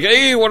here and be like,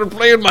 hey, want to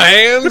play with my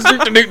hands?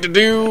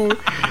 Do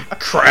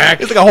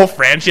crack. It's like a whole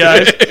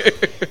franchise.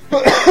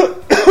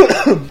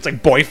 It's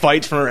like boy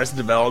fights from Arrested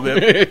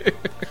Development.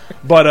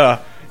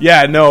 But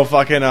yeah, no,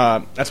 fucking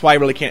that's why I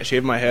really can't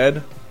shave my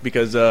head,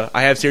 because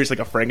I have seriously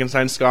like a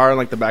Frankenstein scar on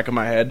like the back of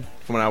my head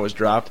from when I was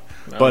dropped.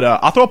 No. But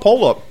I'll throw a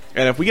poll up,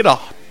 and if we get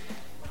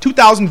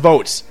 2,000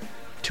 votes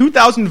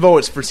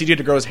for CJ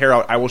to grow his hair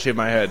out, I will shave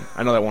my head.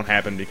 I know that won't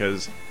happen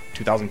because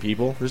 2,000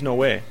 people, there's no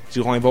way. So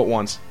you'll only vote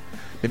once.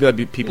 Maybe that'd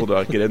be people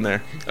to get in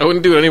there. I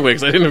wouldn't do it anyway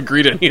because I didn't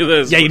agree to any of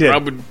this. Yeah, you did.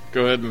 Rob would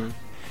go ahead and...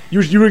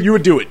 You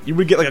would do it. You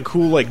would get like a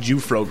cool like Jew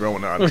fro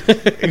growing on.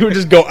 You would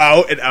just go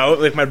out and out.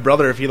 Like my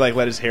brother, if he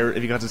got his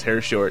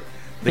hair short,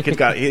 the kid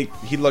got he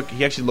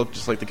actually looked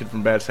just like the kid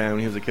from Bad Family when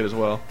he was a kid as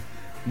well.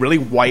 Really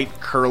white,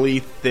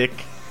 curly, thick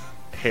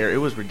hair. It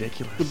was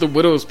ridiculous. But the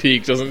widow's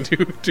peak doesn't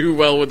do too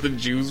well with the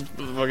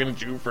fucking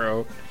Jew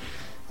fro.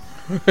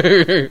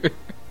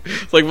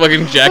 It's like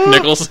fucking Jack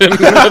Nicholson with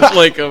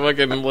like a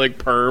fucking like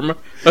perm.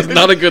 That's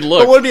not a good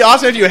look. But would it be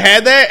awesome if you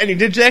had that and you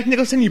did Jack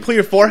Nicholson, you pull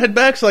your forehead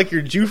back so like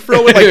your Jew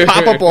fro would like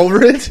pop up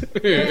over it?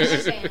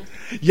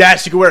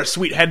 Yes, you could wear a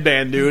sweet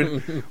headband,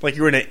 dude. Like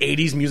you were in an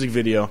 80s music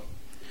video.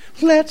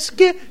 Let's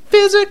get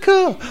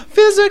physical.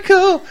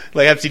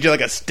 Like have CJ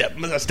like a step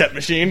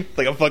machine,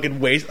 like a fucking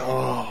waist.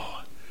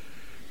 Oh,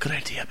 good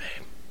idea,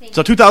 babe.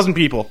 So 2,000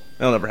 people.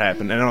 That'll never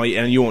happen,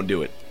 and you won't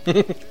do it.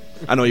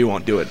 I know you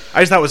won't do it.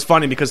 I just thought it was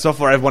funny because so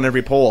far I've won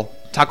every poll.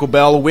 Taco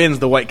Bell wins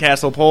the White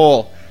Castle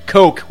poll.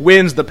 Coke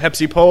wins the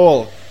Pepsi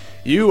poll.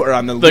 You are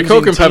on the losing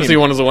Coke and team. Pepsi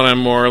one is the one I'm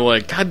more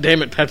like, God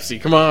damn it, Pepsi,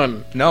 come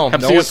on. No,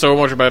 Pepsi is so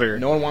much better.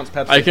 No one wants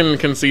Pepsi. I can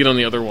concede on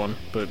the other one,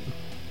 but...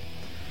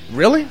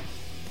 Really?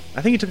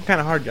 I think you took it kind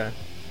of hard, guy.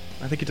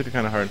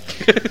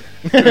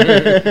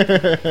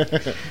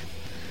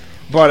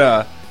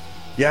 But,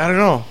 yeah, I don't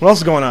know. What else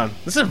is going on?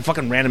 This is a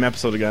fucking random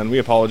episode again. We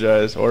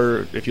apologize.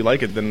 Or if you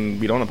like it, then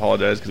we don't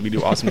apologize because we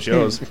do awesome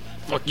shows.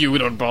 Fuck you, we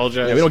don't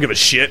apologize. Yeah, we don't give a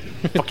shit.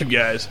 Fuck you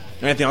guys.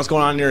 Anything else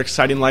going on in your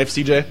exciting life,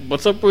 CJ?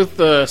 What's up with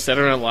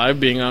Saturday Night Live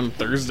being on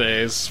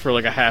Thursdays for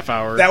like a half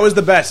hour? That was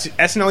the best.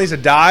 SNL needs to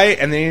die,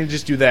 and they need to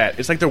just do that.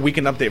 It's like their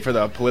weekend update for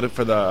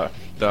the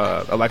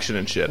election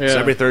and shit. Yeah. So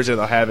every Thursday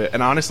they'll have it.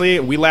 And honestly,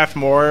 we laughed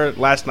more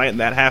last night in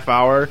that half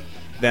hour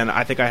than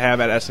I think I have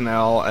at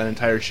SNL an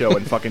entire show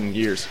in fucking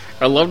years.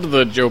 I loved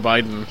the Joe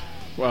Biden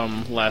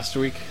last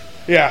week.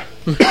 Yeah.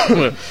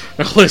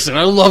 Listen,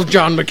 I love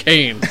John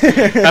McCain.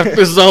 After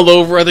this is all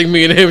over, I think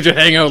me and him should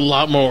hang out a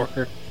lot more.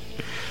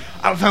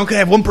 I could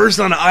have one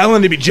person on the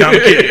island to be John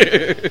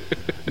McCain.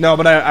 No,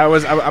 but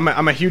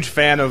I'm a huge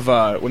fan of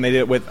when they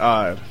did it with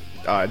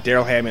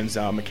Daryl Hammond's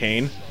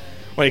McCain.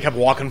 When he kept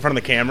walking in front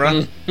of the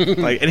camera,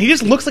 and he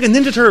just looks like a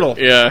Ninja Turtle.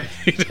 Yeah,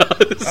 he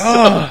does.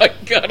 Oh my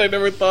god, I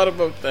never thought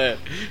about that.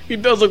 He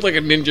does look like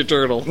a Ninja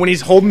Turtle when he's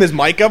holding his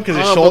mic up because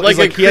his shoulder like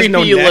like a he has no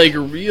creepy, neck.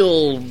 like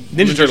real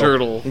Ninja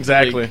Turtle.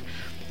 Exactly.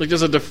 Like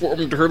just a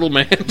deformed turtle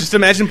man. Just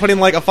imagine putting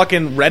like a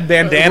fucking red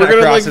bandana We're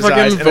gonna across like his eyes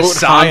fucking and a vote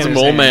sign Hans in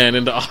his Moleman hand.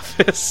 into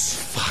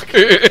office. Fuck.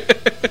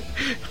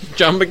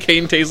 John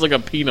McCain tastes like a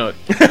peanut.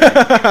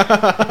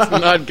 It's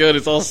not good.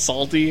 It's all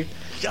salty.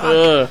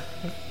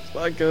 It's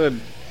not good.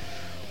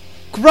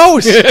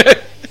 Gross, dude.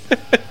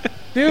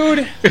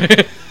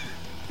 This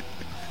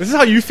is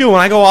how you feel when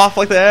I go off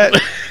like that.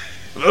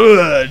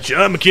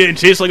 John McCain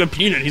tastes like a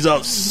peanut. He's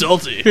all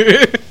salty.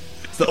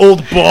 It's the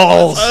old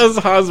balls.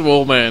 Hans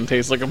Moleman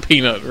tastes like a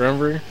peanut.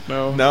 Remember?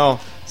 No.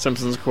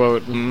 Simpsons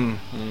quote. I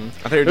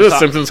thought you were There's a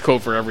Simpsons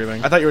quote for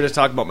everything. I thought you were just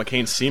talking about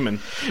McCain's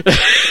semen.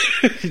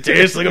 He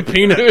tastes like a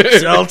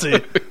peanut.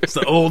 Salty. It's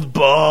the old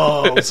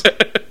balls.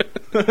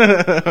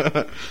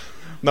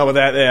 No, but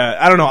that, yeah,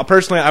 I don't know.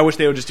 Personally, I wish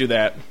they would just do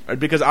that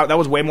because that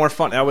was way more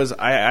fun.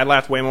 I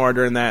laughed way more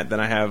during that than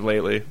I have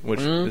lately,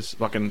 which is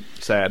fucking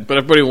sad. But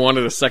everybody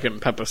wanted a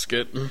second Peppa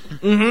skit,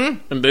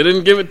 and they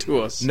didn't give it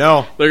to us.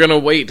 No, they're gonna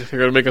wait. They're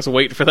gonna make us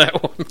wait for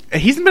that one.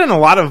 And he's been in a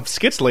lot of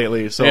skits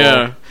lately, so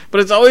yeah. But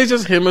it's always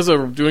just him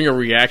doing a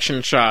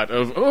reaction shot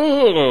of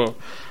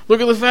Look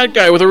at the fat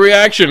guy with a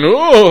reaction.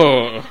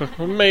 Oh,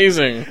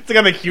 amazing. It's like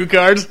on the cue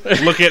cards.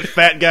 Look at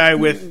fat guy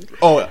with...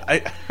 look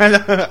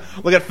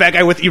at fat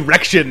guy with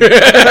erection.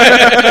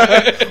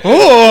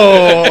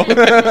 Oh!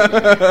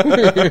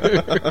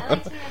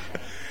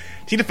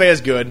 Tina Fey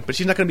is good, but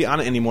she's not going to be on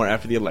it anymore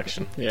after the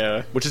election.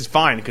 Yeah. Which is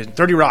fine, because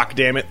 30 Rock,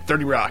 damn it.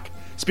 30 Rock.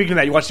 Speaking of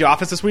that, you watched The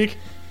Office this week?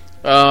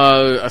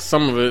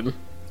 Some of it.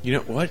 You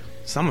know what?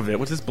 Some of it.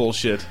 What's this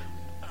bullshit?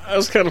 I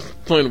was kind of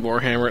playing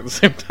Warhammer at the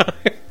same time.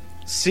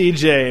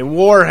 CJ,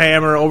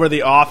 Warhammer over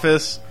The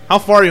Office. How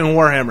far are you in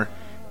Warhammer?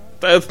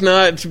 That's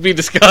not to be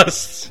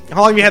discussed. How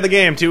long have you had the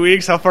game? 2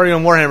 weeks? How far are you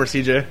in Warhammer,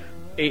 CJ?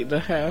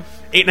 8.5.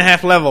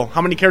 8.5 level.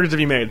 How many characters have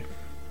you made?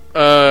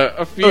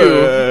 A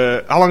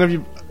few. How long have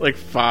you... Like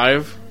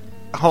 5.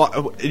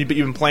 But you've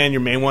been playing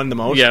your main one the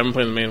most? Yeah, I've been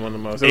playing the main one the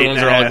most. The other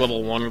ones are all like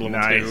level 1 or level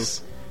 2.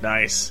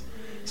 Nice.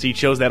 So you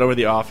chose that over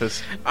The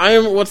Office. I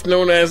am what's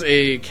known as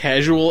a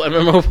casual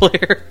MMO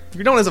player.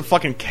 You're known as a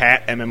fucking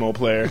cat MMO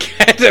player.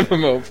 Cat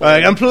MMO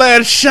player. Like, I'm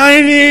playing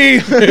shiny!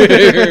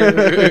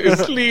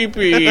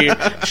 Sleepy.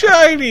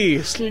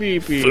 Shiny.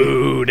 Sleepy.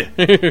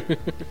 Food.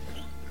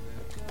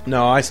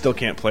 No, I still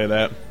can't play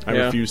that. I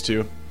Yeah. refuse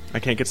to. I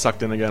can't get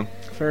sucked in again.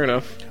 Fair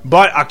enough.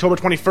 But October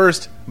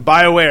 21st,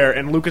 BioWare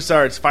and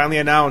LucasArts finally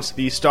announced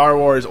the Star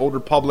Wars Old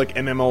Republic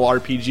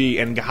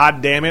MMORPG, and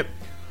god damn it.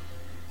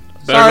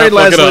 Sorry,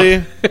 not fuck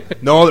Leslie.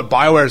 it No, that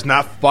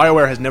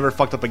BioWare has never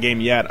fucked up a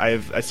game yet. I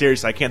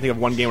seriously, I can't think of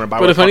one game where BioWare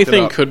But if fucked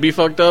anything it up. could be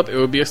fucked up, it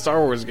would be a Star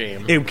Wars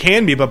game. It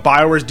can be, but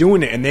BioWare's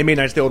doing it, and they made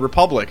Knights of the Old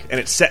Republic, and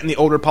it's set in the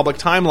Old Republic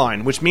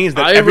timeline, which means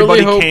that I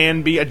everybody really hope-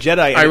 can be a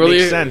Jedi, and I it really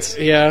makes sense.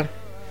 Yeah.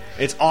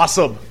 It's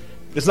awesome.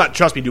 It's not,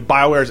 trust me, dude,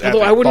 BioWare's Although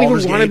epic. I wouldn't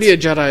Baldur's even want to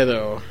Gates. be a Jedi,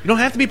 though. You don't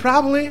have to be,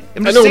 probably.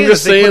 I'm I just know, saying I'm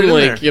just that they put saying, it in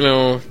like, there. you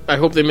know, I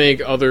hope they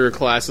make other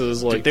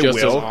classes, like, They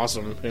just will. as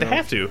awesome. They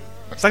have to.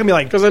 It's not gonna be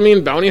like... Because, I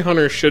mean, Bounty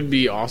Hunter should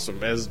be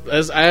awesome, as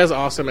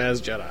awesome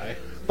as Jedi.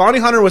 Bounty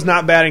Hunter was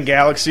not bad in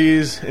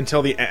Galaxies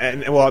until the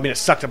end. Well, I mean, it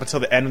sucked up until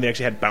the end when they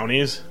actually had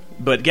bounties.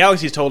 But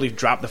Galaxies totally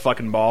dropped the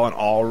fucking ball in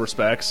all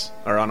respects.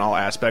 Or on all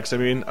aspects, I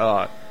mean.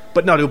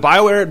 But no, dude,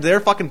 BioWare,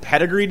 their fucking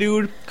pedigree,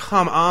 dude.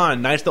 Come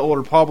on. Knights of the Old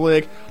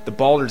Republic, the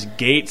Baldur's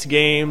Gates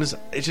games.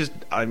 It's just,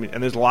 I mean,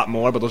 and there's a lot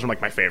more, but those are like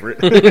my favorite.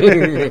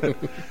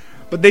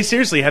 But they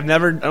seriously have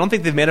never, I don't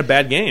think they've made a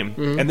bad game.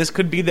 Mm-hmm. And this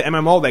could be the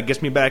MMO that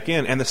gets me back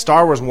in. And the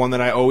Star Wars one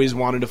that I always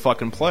wanted to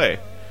fucking play.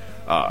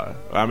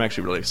 I'm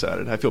actually really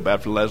excited. I feel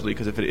bad for Leslie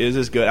because if it is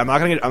as good, I'm not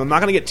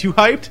gonna get too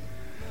hyped.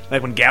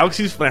 Like when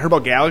I heard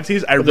about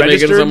Galaxies, I Are they making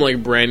registered. some,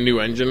 like, brand new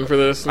engine for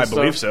this and I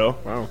believe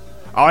stuff? so. Wow.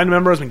 All I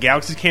remember is when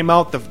Galaxies came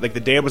out, the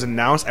day it was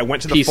announced, I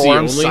went to the PC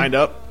forums, only? signed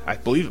up. I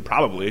believe it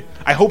probably.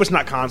 I hope it's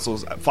not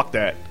consoles. Fuck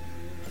that.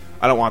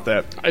 I don't want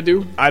that. I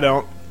do. I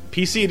don't.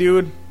 PC,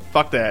 dude.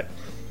 Fuck that.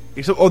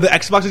 So, the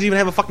Xbox doesn't even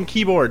have a fucking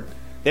keyboard.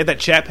 They had that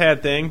chat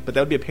pad thing, but that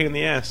would be a pain in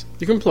the ass.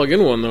 You can plug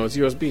in one, though. It's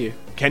USB.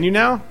 Can you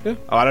now? Yeah.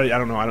 Oh, I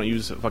don't know. I don't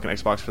use a fucking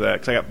Xbox for that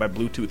because I got my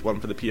Bluetooth one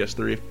for the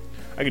PS3.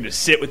 I can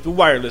just sit with the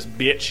wireless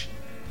bitch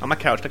on my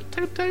couch,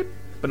 type.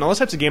 But no, those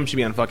types of games should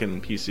be on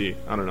fucking PC.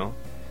 I don't know.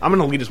 I'm an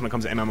elitist when it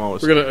comes to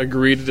MMOs. We're going to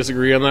agree to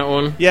disagree on that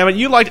one. Yeah, but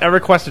you liked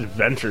EverQuest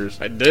Adventures.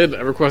 I did.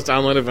 EverQuest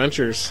Online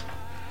Adventures.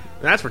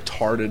 That's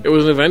retarded. It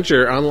was an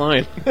adventure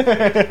online.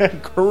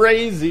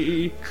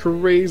 Crazy.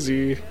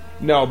 Crazy.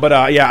 No,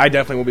 but yeah, I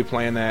definitely will be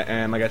playing that.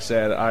 And like I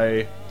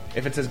said,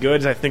 if it's as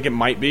good as I think it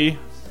might be,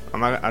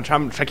 I'm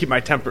trying to keep my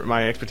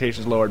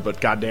expectations lowered.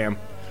 But goddamn,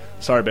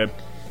 sorry, babe.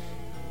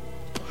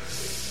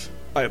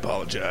 I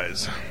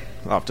apologize.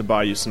 I'll have to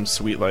buy you some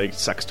sweet like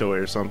sex toy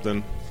or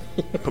something.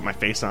 Put my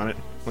face on it,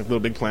 like Little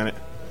Big Planet.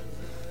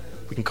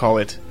 We can call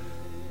it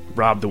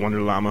Rob the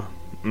Wonder Llama. How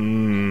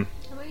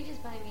about you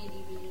just buy me a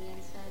DVD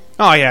instead?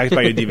 Oh yeah, I can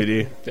buy you a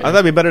DVD. I thought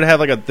it'd be better to have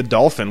like the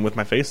dolphin with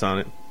my face on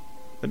it.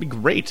 That'd be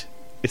great.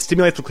 It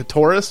stimulates the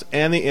clitoris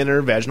and the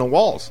inner vaginal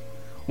walls.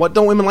 What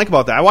don't women like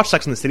about that? I watch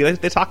Sex and the City.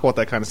 They talk about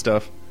that kind of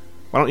stuff.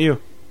 Why don't you?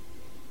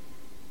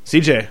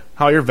 CJ,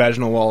 how are your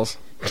vaginal walls?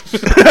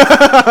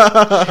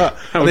 How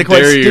Are they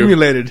quite dare you?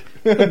 stimulated?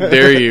 How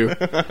dare you?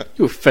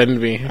 You offend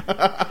me.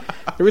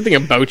 Everything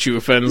about you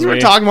offends You were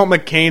me. talking about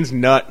McCain's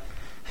nut.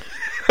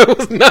 I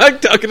was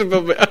not talking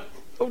about...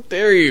 How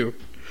dare you?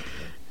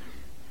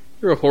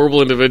 You're a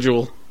horrible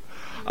individual.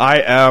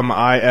 I am.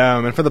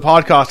 And for the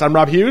podcast, I'm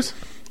Rob Hughes.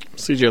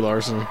 CJ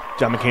Larson.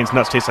 John McCain's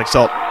nuts taste like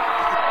salt.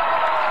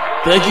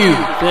 Thank you.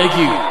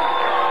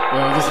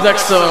 This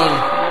next song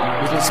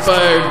was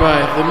inspired by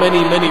the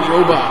many, many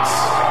robots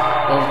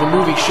of the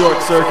movie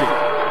Short Circuit.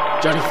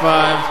 Johnny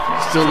Five,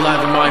 still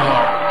alive in my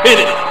heart. Hit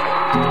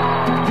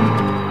it!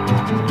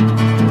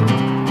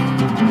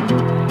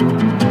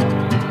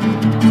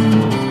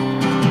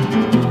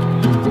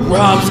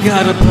 Rob's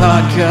got a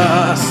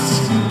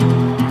podcast.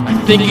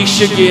 I think he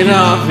should get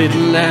off it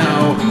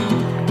now.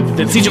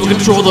 Then CJ will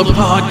control the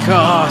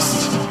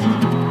podcast.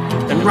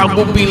 And Rob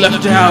will be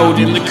left out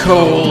in the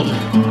cold.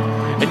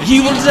 And he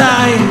will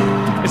die,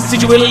 and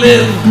CJ will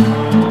live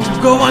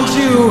to go on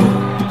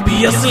to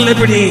be a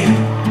celebrity.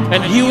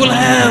 And he will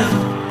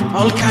have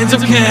all kinds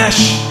of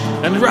cash,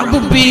 and Rob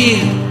will be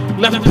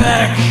left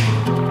back.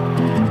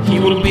 He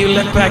will be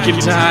left back in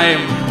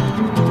time,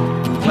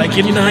 like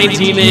in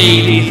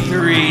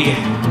 1983.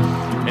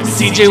 And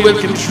CJ will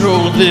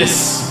control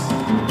this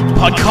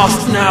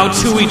podcast now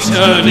to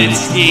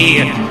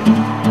eternity.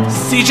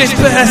 CJ's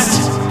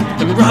best,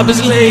 and Rob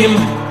is lame.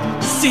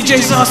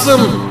 CJ's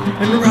awesome,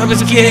 and Rob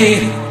is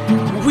gay.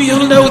 We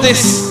all know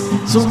this,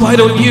 so why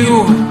don't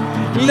you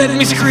let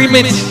me scream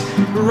it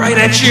right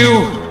at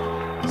you?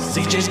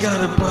 CJ's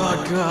got a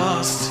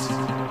podcast.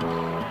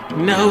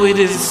 Now it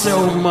is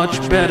so much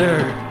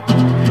better.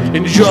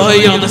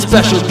 Enjoy all the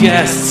special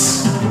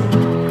guests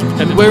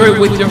and wear it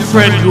with your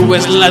friend who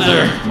wears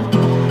leather.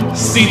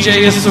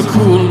 CJ is so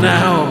cool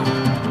now,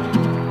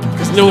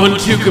 'cause no one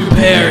to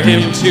compare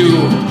him to.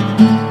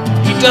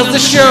 He does the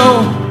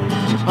show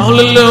all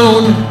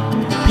alone.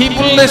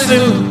 People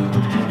listen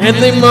and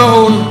they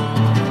moan.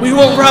 We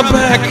won't Rob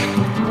back.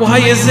 Why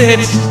is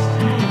it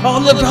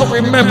all about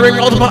remembering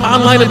all the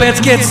online event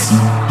skits?